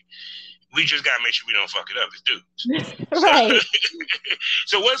energy. We just gotta make sure we don't fuck it up as dudes. Right.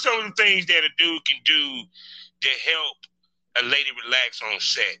 So what's some of the things that a dude can do to help a lady relax on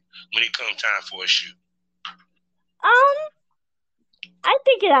set when it comes time for a shoot? I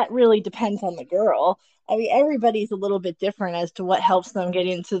think that really depends on the girl. I mean, everybody's a little bit different as to what helps them get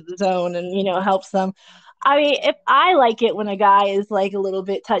into the zone and, helps them. I mean, if I like it when a guy is like a little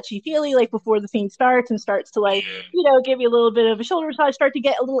bit touchy-feely, like before the scene starts and starts to like, give you a little bit of a shoulder massage, start to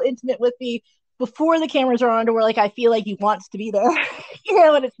get a little intimate with me before the cameras are on to where like I feel like he wants to be there,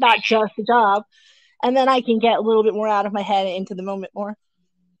 and it's not just a job. And then I can get a little bit more out of my head and into the moment more.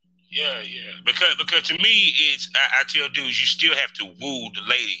 Yeah. Because to me, I tell dudes, you still have to woo the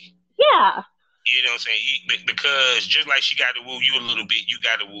lady. Yeah. You know what I'm saying? Because just like she got to woo you a little bit, you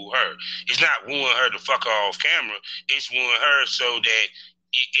got to woo her. It's not wooing her to fuck her off camera. It's wooing her so that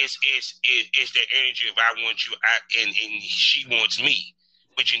it's that energy of I want you, and she wants me,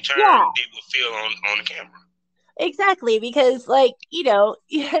 which in turn they will feel on the camera. Exactly, because like,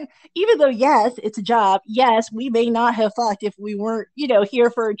 even though yes, it's a job, yes, we may not have fucked if we weren't,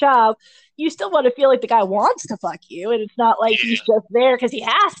 here for a job, you still want to feel like the guy wants to fuck you, and it's not like he's just there because he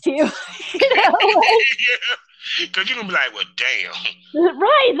has to. Because you're gonna be like, well, damn.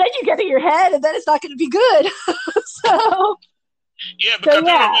 Right, then you get in your head and then it's not gonna be good. So because people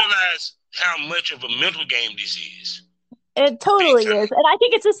don't realize how much of a mental game this is. It totally is. And I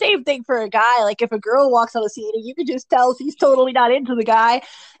think it's the same thing for a guy. Like if a girl walks on a scene and you can just tell she's totally not into the guy,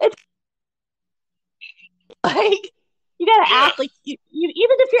 it's like you gotta act like you even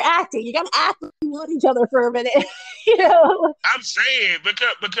if you're acting, you gotta act like you want each other for a minute. you know. I'm saying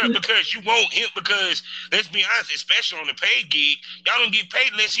because you want him, because let's be honest, especially on the paid gig, y'all don't get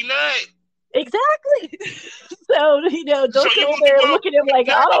paid unless he nut. Exactly. So, you know, So don't you go want there to and look at him like,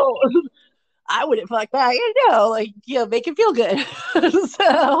 oh, I wouldn't fuck that. You know, like, you know, make him feel good.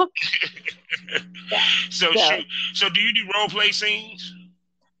 So, yeah. So shoot. So do you do role play scenes?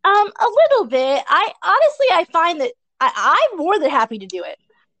 A little bit. I find that I'm more than happy to do it.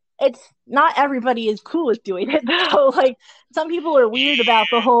 It's not everybody is cool with doing it though. Like some people are weird about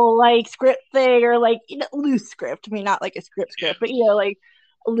the whole like script thing or like, you know, loose script. I mean, not like a script, but you know, like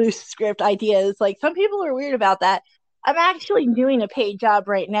loose script ideas. Like some people are weird about that. I'm actually doing a paid job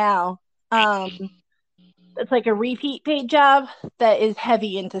right now. It's like a repeat paid job that is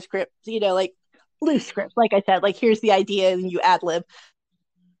heavy into scripts. You know, like loose script. Like I said, like here's the idea and you ad lib.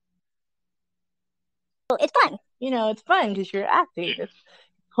 It's fun. You know, it's fun because you're acting. Just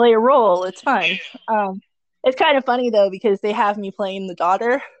play a role. It's fun. It's kind of funny though because they have me playing the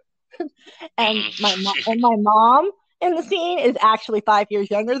daughter, and my mom in the scene is actually 5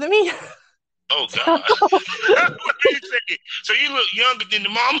 years younger than me. Oh God! Wait a second. So you look younger than the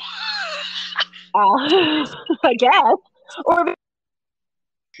mom? I guess, or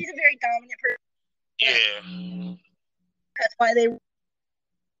she's a very dominant person. Yeah. That's why they.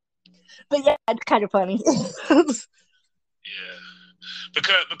 But yeah, it's kind of funny. Yeah,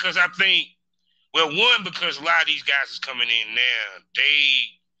 because I think, well, one, because a lot of these guys is coming in now,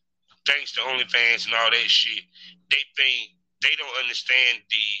 they, thanks to OnlyFans and all that shit, they think they don't understand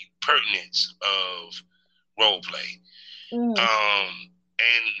the pertinence of role play. And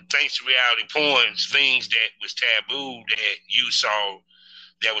thanks to reality porn, things that was taboo that you saw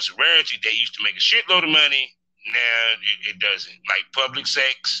that was a rarity, they used to make a shitload of money. Now it doesn't. Like public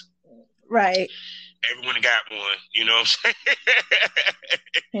sex. Right. Everyone got one, you know what I'm saying?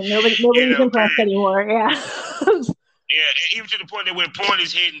 And nobody's impressed anymore, yeah. Yeah, even to the point that when porn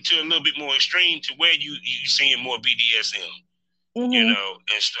is heading to a little bit more extreme to where you seeing more BDSM, you know,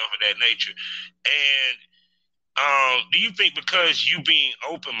 and stuff of that nature. And do you think because you being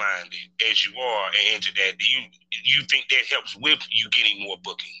open-minded as you are and into that, do you think that helps with you getting more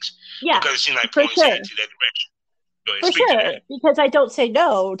bookings? Yeah, because it seems like porn is heading to that direction. For sure, because I don't say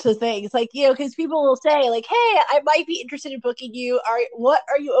no to things like, you know, because people will say like, hey, I might be interested in booking you. What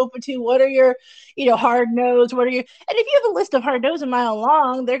are you open to? What are your, you know, hard no's? What are you? And if you have a list of hard no's a mile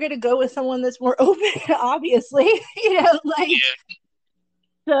long, they're going to go with someone that's more open, obviously, you know, like. Yeah.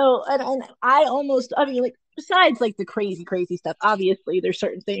 So, and I mean, like, besides like the crazy stuff, obviously there's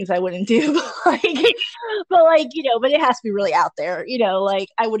certain things I wouldn't do, but like, you know, but it has to be really out there, you know, like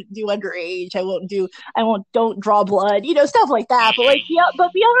I wouldn't do underage, don't draw blood, you know, stuff like that. But like, yeah,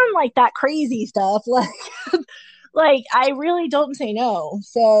 but beyond like that crazy stuff, like, like I really don't say no.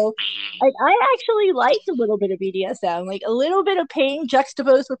 So I actually liked a little bit of BDSM, like a little bit of pain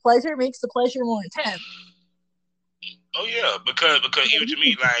juxtaposed with pleasure makes the pleasure more intense. Oh yeah, because even to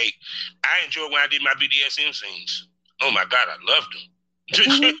me, like I enjoyed when I did my BDSM scenes. Oh my God, I loved them.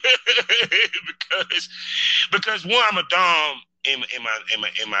 because one, I'm a dom in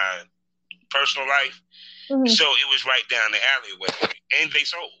my personal life, so it was right down the alleyway, and they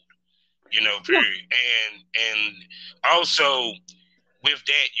sold, you know, period. Yeah. And also with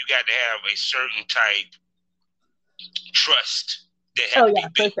that, you got to have a certain type trust that has to be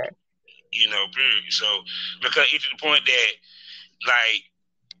built. For sure. You know, period. So, because it's to the point that, like,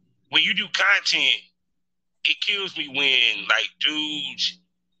 when you do content, it kills me when, like, dudes,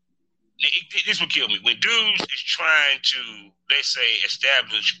 this will kill me. When dudes is trying to, let's say,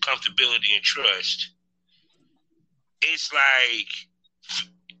 establish comfortability and trust, it's like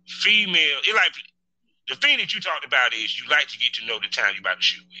female, it like, the thing that you talked about is you like to get to know the time you're about to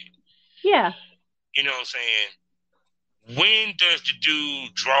shoot with. Yeah. You know what I'm saying? When does the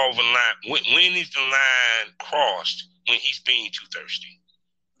dude draw the line? When is the line crossed when he's being too thirsty?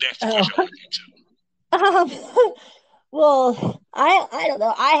 That's the question I want to get to. Well, I don't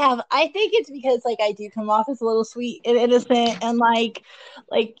know. I think it's because like I do come off as a little sweet and innocent and like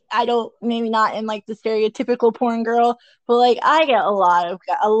I don't, maybe not in like the stereotypical porn girl, but like I get a lot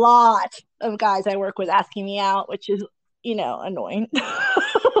of guys I work with asking me out, which is, you know, annoying.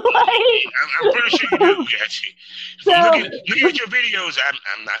 I'm pretty sure you do, Jesse. Looking at your videos,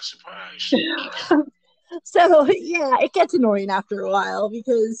 I'm not surprised. So yeah, it gets annoying after a while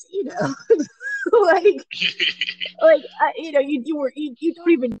because, you know, like you know, you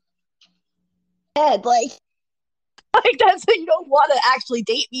don't even head like that's you don't want to actually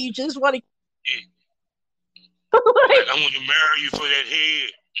date me. You just want to. Like, I want to marry you for that head.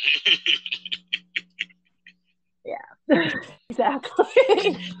 Yeah,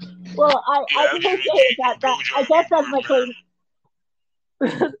 exactly. Well, I Yeah, was gonna say that I guess that's my blowjob.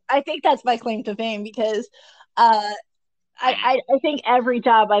 claim. I think that's my claim to fame because uh I think every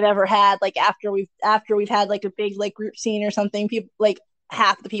job I've ever had, like after we've had like a big like group scene or something, people like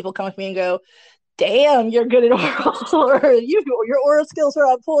half the people come up to me and go, "Damn, you're good at oral," or your oral skills are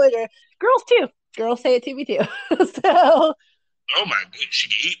on point." Or girls too. Girls say it to me too. So Oh my goodness, she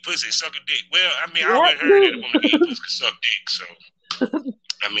can eat pussy and suck a dick. Well, I mean, I yep. already heard that a woman can eat pussy and suck dick. So,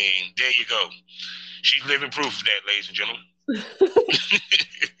 I mean, there you go. She's living proof of that, ladies and gentlemen.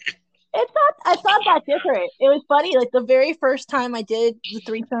 It's not that different. It was funny. Like the very first time I did the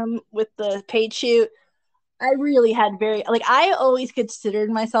threesome with the paid shoot, I really had I always considered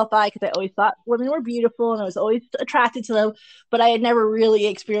myself bi because I always thought women were beautiful and I was always attracted to them, but I had never really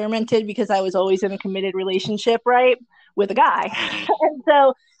experimented because I was always in a committed relationship, right, with a guy. Mm-hmm. And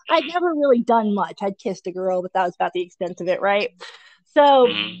so I'd never really done much. I'd kissed a girl, but that was about the extent of it, right? So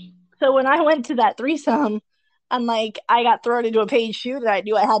Mm-hmm. so when I went to that threesome, and like I got thrown into a paid shoot and I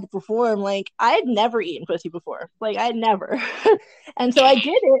knew I had to perform, like I had never eaten pussy before. Like I had never. And so I did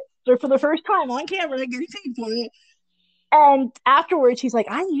it for the first time on camera, getting paid for it. And afterwards, he's like,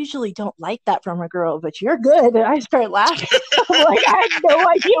 "I usually don't like that from a girl, but you're good." And I start laughing. I'm like, I had no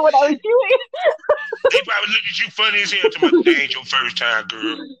idea what I was doing. They probably look at you funny as hell to my that ain't your first time,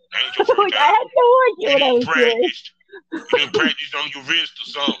 girl. That ain't your first Like, I time. had no idea what I was doing. You done practiced on your wrist or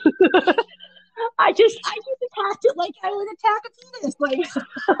something. I just attacked it like I would attack a penis. Like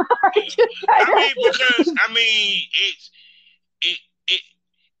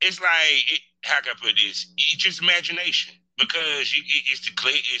It's like how can I put this? It's just imagination because it's the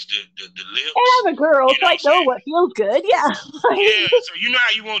clit, it's the lips. And I'm a girl, so I know what feels good. Yeah. Yeah, so you know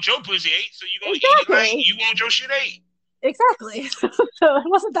how you want your pussy ate, so you're gonna eat it like you want your shit ate. Exactly. So it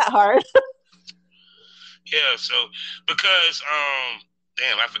wasn't that hard. Yeah, so because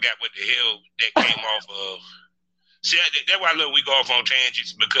damn, I forgot what the hell that came off of. See, that's why I love we go off on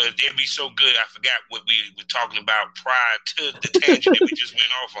tangents because they'd be so good. I forgot what we were talking about prior to the tangent that we just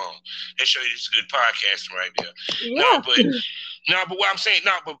went off on. That shows you it's a good podcasting right there. Yeah. But what I'm saying,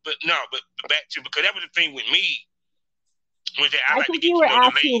 but back to because that was the thing with me. Was that I think you were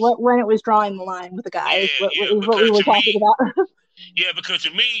asking when it was drawing the line with the guys. Yeah, what we were talking about. Yeah, because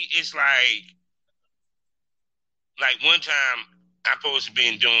to me it's like one time I supposed to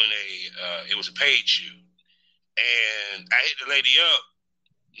been doing it was a paid shoot. And I hit the lady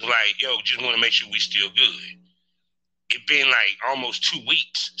up, like, "Yo, just want to make sure we still good." It been like almost 2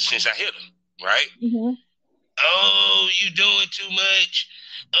 weeks since I hit her, right? Mm-hmm. "Oh, you doing too much.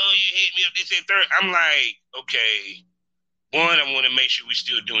 Oh, you hit me up this and third." I'm like, okay, one, I want to make sure we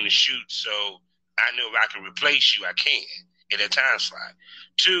still doing the shoot, so I know if I can replace you, I can in that time slot.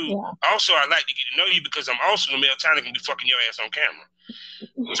 Two, also, I like to get to know you because I'm also the male talent can be fucking your ass on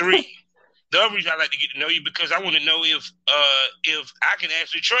camera. Three, the other reason I like to get to know you because I want to know if I can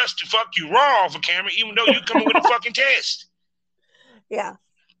actually trust to fuck you raw off a camera, even though you coming with a fucking test. Yeah.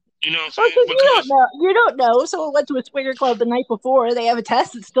 You know what I'm saying? Because you don't know. Someone went to a swinger club the night before. They have a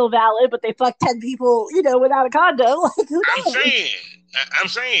test that's still valid, but they fucked 10 people, without a condom. Like, who knows? I'm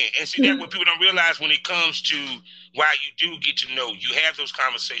saying. And see, that's what people don't realize when it comes to why you do get to know. You have those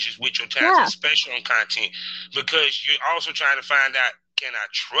conversations with your talent, especially on content, because you're also trying to find out, can I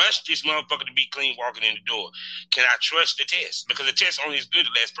trust this motherfucker to be clean walking in the door? Can I trust the test? Because the test only is good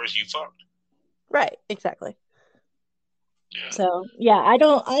the last person you fucked. Right, exactly. Yeah. So I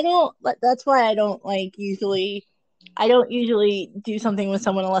don't. That's why I don't usually do something with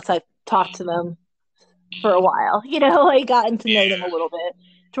someone unless I've talked to them for a while. Gotten to know them a little bit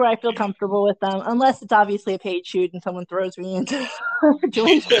to where I feel comfortable with them. Unless it's obviously a paid shoot and someone throws me into a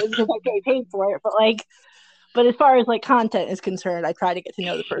situation because I get paid for it. But as far as content is concerned, I try to get to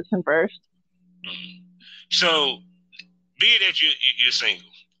know the person first. So, be it that you're single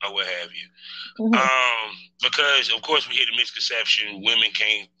or what have you. Because of course we hear the misconception women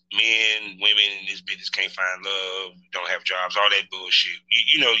in this business can't find love, don't have jobs, all that bullshit.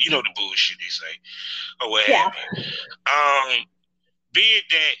 You know the bullshit they say or what have you. Be it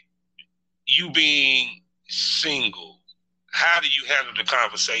that you being single, how do you handle the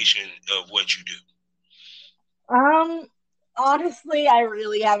conversation of what you do? Honestly, I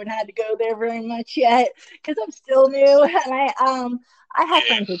really haven't had to go there very much yet because I'm still new, and I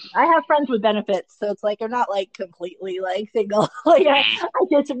have friends with benefits, so it's they're not completely single. I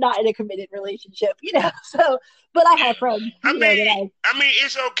just am not in a committed relationship, So, but I have friends. I mean,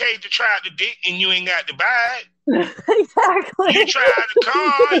 it's okay to try out the dick and you ain't got to buy it. Exactly. You try out the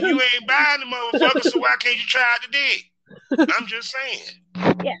car, you ain't buying the motherfucker, so why can't you try out the dick? I'm just saying.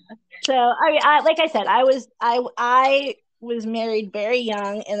 Yeah. So I like I said, I was married very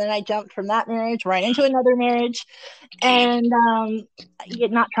young, and then I jumped from that marriage right into another marriage, and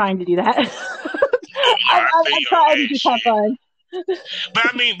not trying to do that. I'm trying to just have fun. But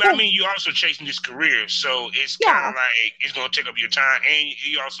I mean, you also chasing this career, so it's kind of like it's gonna take up your time, and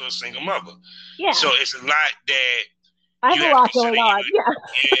you're also a single mother. Yeah. So it's a lot that I have a lot going on.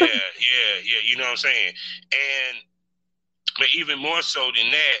 Yeah. You know what I'm saying? But even more so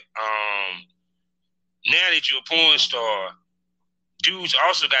than that, now that you're a porn star, dudes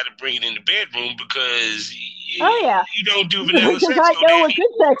also got to bring it in the bedroom because you don't do vanilla sex. Because I know what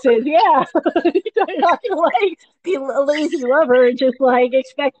good sex is. Yeah, you're not gonna like be a lazy lover and just like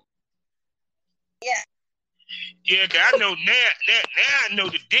expect. Yeah, cause I know now I know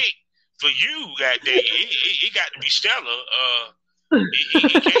the dick for you. Goddamn, it got to be stellar.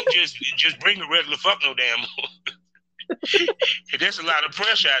 It can't just bring a regular fuck no damn more. There's a lot of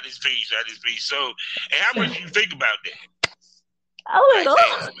pressure out this piece. So, and how much do you think about that? A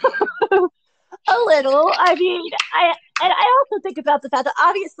little. A little. I mean, I also think about the fact that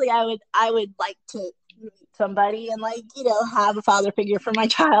obviously I would like to meet somebody and like, you know, have a father figure for my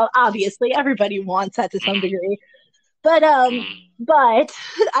child. Obviously, everybody wants that to some degree. But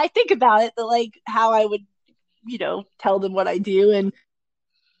I think about it, like how I would, you know, tell them what I do, and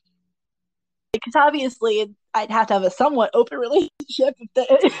because obviously I'd have to have a somewhat open relationship,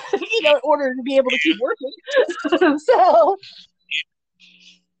 you know, in order to be able to keep working. So.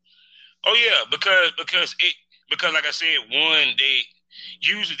 Oh yeah, because like I said,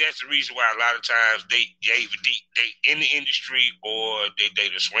 usually that's the reason why a lot of times they in the industry or they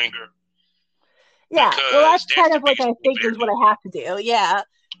date a swinger. Yeah, well, that's kind of what I think is what I have to do. Yeah,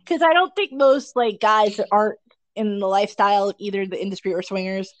 because I don't think most like guys that aren't in the lifestyle of either the industry or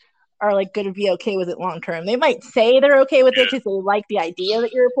swingers are like going to be okay with it long term. They might say they're okay with it because they like the idea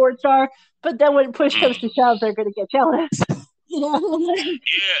that you're a porn star, but then when push comes to shove, they're going to get jealous. You know?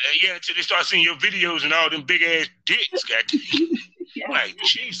 Yeah, until they start seeing your videos and all them big ass dicks. Like,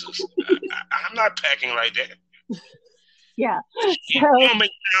 Jesus, I'm not packing like that. Yeah. You don't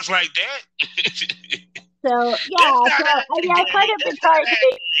make sounds like that. So, I kind of been trying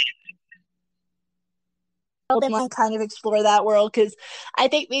to kind of explore that world because I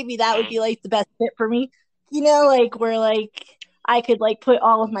think maybe that would be like the best fit for me. You know, like where like I could like put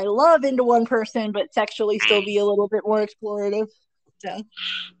all of my love into one person, but sexually still be a little bit more explorative. So.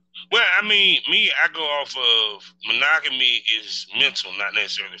 Well, I mean, I go off of monogamy is mental, not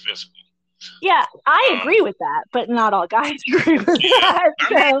necessarily physical. Yeah, I agree with that, but not all guys agree with that.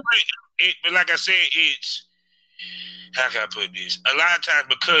 So. I mean, but like I said, it's how can I put this? A lot of times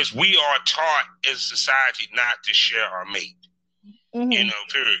because we are taught as a society not to share our mate. You know,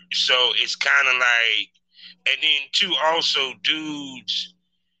 period. So it's kind of like. And then, too, also, dudes,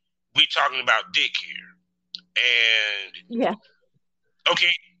 we talking about dick here. And,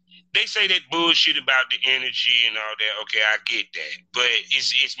 okay, they say that bullshit about the energy and all that. Okay, I get that. But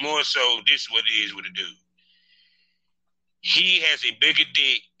it's more so, this is what it is with a dude. He has a bigger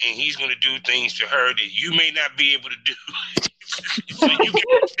dick, and he's going to do things to her that you may not be able to do. So you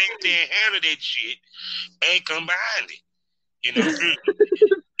can stand there and handle that shit and come behind it. You know,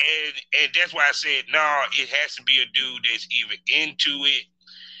 and that's why I said, no, it has to be a dude that's either into it,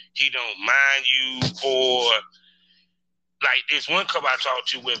 he don't mind you, or like there's one couple I talked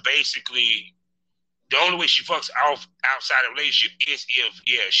to where basically the only way she fucks off outside of relationship is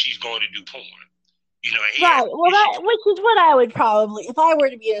if, she's going to do porn. You know, right. Well, which is what I would probably, if I were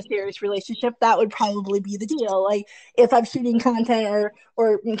to be in a serious relationship, that would probably be the deal. Like, if I'm shooting content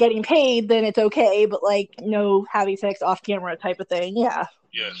or getting paid, then it's okay. But like, no having sex off camera type of thing. Yeah.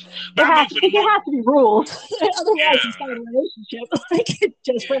 Yes. But there has to be rules. Otherwise, it's not a relationship. Like, it's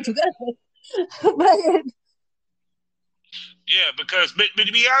just friends with benefits. But yeah, because but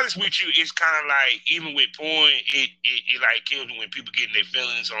to be honest with you, it's kind of like even with porn, it like kills me when people getting their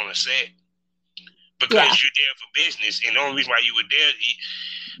feelings on a set. Because you're there for business, and the only reason why you were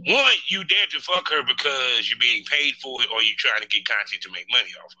there, one, you there to fuck her because you're being paid for it, or you're trying to get content to make money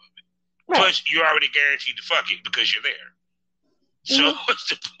off of it. Right. Plus, you're already guaranteed to fuck it because you're there. So what's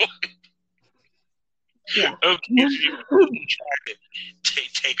the point? Yeah. Okay, you try to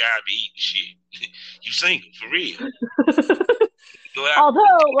take out to eat and shit. You single for real.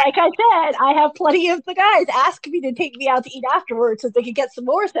 Although, like I said, I have plenty of the guys ask me to take me out to eat afterwards so they can get some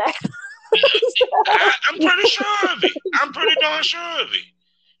more sex. I'm pretty sure of it. I'm pretty darn sure of it.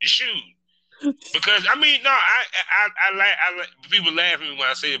 Shoot, because I mean, no, I like people laugh at me when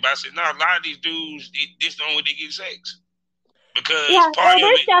I say it, but I said no. A lot of these dudes, this the only way they get sex. Because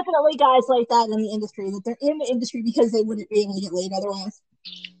there's definitely guys like that in the industry that they're in the industry because they wouldn't be able to get laid otherwise.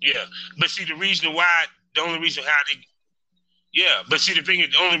 Yeah, but see, the only reason how they Yeah, but see, the thing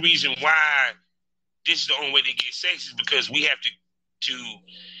is, the only reason why this is the only way they get sex is because we have to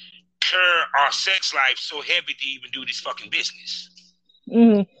curb our sex life so heavy to even do this fucking business.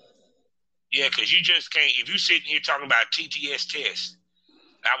 Mm-hmm. Yeah, because you just can't. If you sitting here talking about TTS test,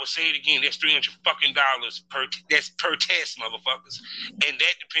 I will say it again. That's $300 fucking per. That's per test, motherfuckers. And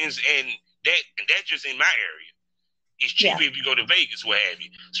that depends. And that's just in my area. It's cheaper if you go to Vegas, what have you.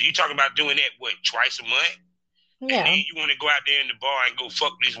 So you talking about doing that what, twice a month? Yeah. And then you want to go out there in the bar and go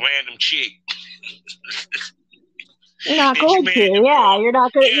fuck this random chick. You're not going to, yeah. You're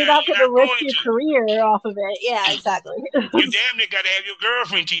not going to risk your career off of it. Yeah, exactly. You damn near got to have your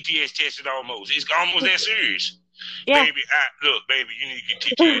girlfriend TTS tested almost. It's almost that serious. Yeah. Baby, look, baby, you need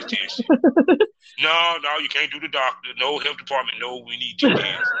to get TTS tested. No, you can't do the doctor. No health department. No, we need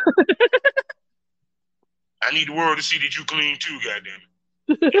TTS. I need the world to see that you clean too, goddamn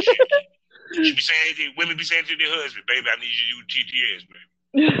it. She be saying, women be saying to their husband, baby, I need you to do TTS,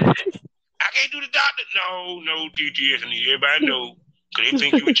 baby. I can't do the doctor. No TTS. I need everybody to know. Because they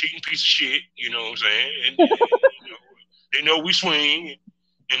think you a cheating piece of shit. You know what I'm saying? And they know we swing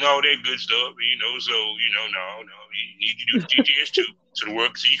and all that good stuff. So, no. You need to do the TTS too. So the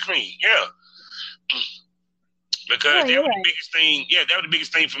world can see you clean. Yeah. Because that was the biggest thing. Yeah, that was the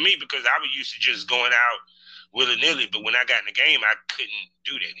biggest thing for me because I was used to just going out willy-nilly. But when I got in the game, I couldn't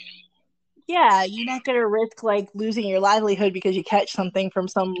do that anymore. Yeah, you're not going to risk like losing your livelihood because you catch something from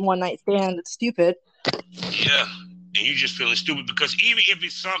some one-night stand. It's stupid. Yeah, and you just feeling stupid because even if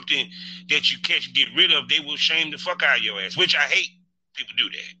it's something that you catch and get rid of, they will shame the fuck out of your ass, which I hate people do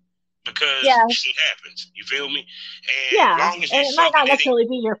that because shit happens. You feel me? And long as and it might not necessarily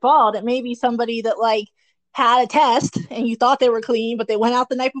be your fault. It may be somebody that like had a test and you thought they were clean, but they went out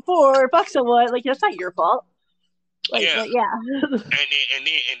the night before or fuck someone. Like, that's not your fault. Like, yeah. But yeah.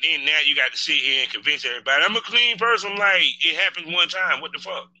 and then now you got to sit here and convince everybody I'm a clean person. Like, it happened one time. What the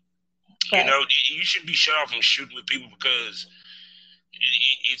fuck? Right. You shouldn't be shut off from shooting with people because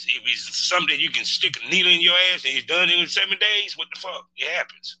if it's something that you can stick a needle in your ass and it's done in 7 days, what the fuck? It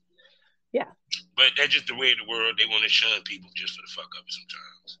happens. Yeah. But that's just the way of the world. They want to shun people just for the fuck up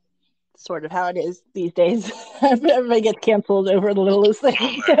sometimes. Sort of how it is these days. Everybody gets canceled over the littlest thing.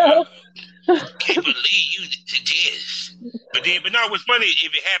 Oh my God. Can't believe you did this. But no, what's funny,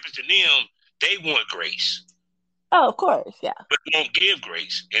 if it happens to them, they want grace. Oh, of course, yeah. But they won't give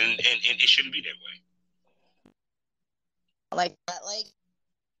grace, and it shouldn't be that way. Like that,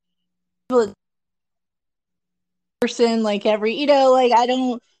 person, like every, like I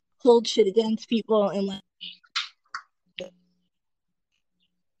don't hold shit against people and like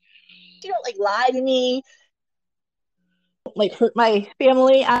you don't like lie to me, like hurt my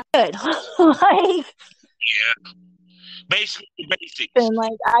family. I'm good. Like, yeah, basically the basics. And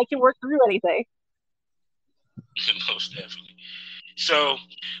like I can work through anything. Most definitely. So,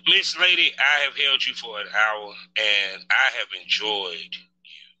 Miss Lady, I have held you for an hour, and I have enjoyed you.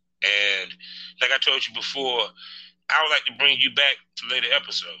 And like I told you before, I would like to bring you back to later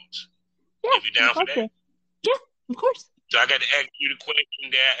episodes. Yeah, if you're down for that. Yeah, of course. So I got to ask you the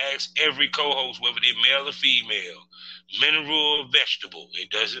question that I ask every co-host, whether they're male or female, mineral or vegetable, it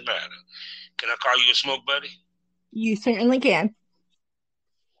doesn't matter. Can I call you a smoke buddy? You certainly can.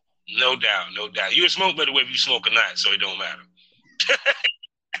 No doubt. You're a smoke buddy whether you smoke or not, so it don't matter.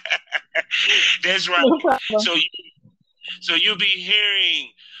 That's right. No, so you'll be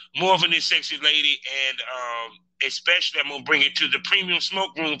hearing more from this sexy lady, and especially I'm gonna bring it to the premium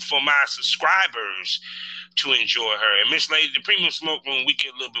smoke room for my subscribers to enjoy her. And Miss Lady, the premium smoke room, we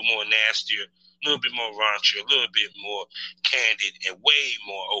get a little bit more nastier, a little bit more raunchier, a little bit more candid, and way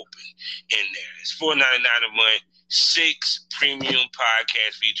more open in there. It's $4.99 a month. 6 premium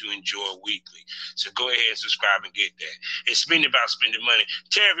podcasts for you to enjoy weekly. So go ahead and subscribe and get that. It's about spending money.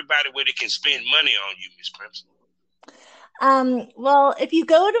 Tell everybody where they can spend money on you, Miss Crimson. Well, if you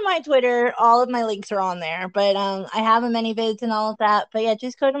go to my Twitter, all of my links are on there, but I have a many vids and all of that. But yeah,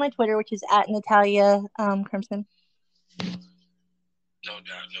 just go to my Twitter, which is at Natalia Crimson. No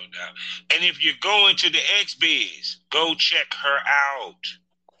doubt. And if you're going to the XBiz, go check her out.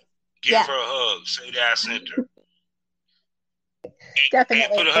 Give her a hug. Say that I sent her.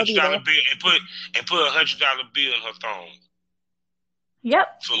 Definitely. And put $100 bill and put $100 bill in her phone.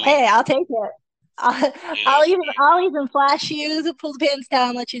 Yep. Hey, I'll take it. I'll even flash you, pull the pants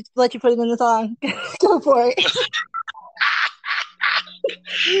down, let you put it in the song. Go for it.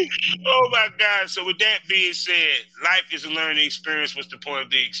 Oh my God. So with that being said, life is a learning experience. What's the point of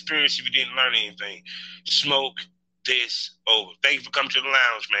the experience if you didn't learn anything? Smoke this over. Thank you for coming to the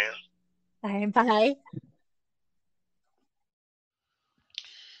lounge, man. Bye.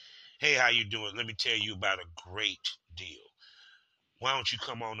 Hey, how you doing? Let me tell you about a great deal. why don't you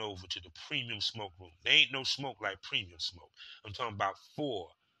come on over to the Premium Smoke Room? There ain't no smoke like Premium Smoke. I'm talking about 4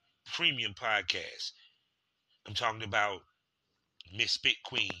 premium podcasts. I'm talking about Miss Spit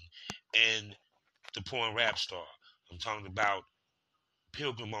Queen and the Porn Rap Star. I'm talking about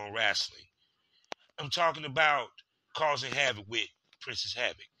Pilgrim on Wrestling. I'm talking about Causing Havoc with Princess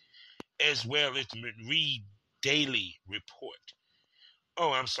Havoc, as well as the Reed Daily Report.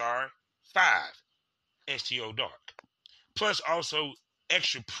 Oh, I'm sorry, 5 STO Dark. Plus also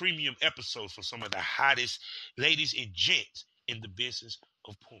extra premium episodes for some of the hottest ladies and gents in the business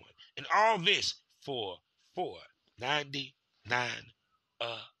of porn. And all this for $4.99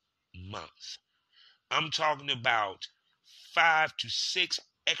 a month. I'm talking about 5 to 6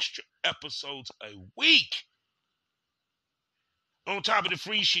 extra episodes a week on top of the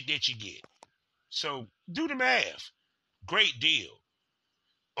free shit that you get. So do the math. Great deal.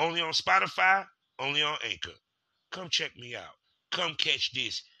 Only on Spotify, only on Anchor. Come check me out. Come catch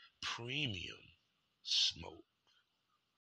this premium smoke.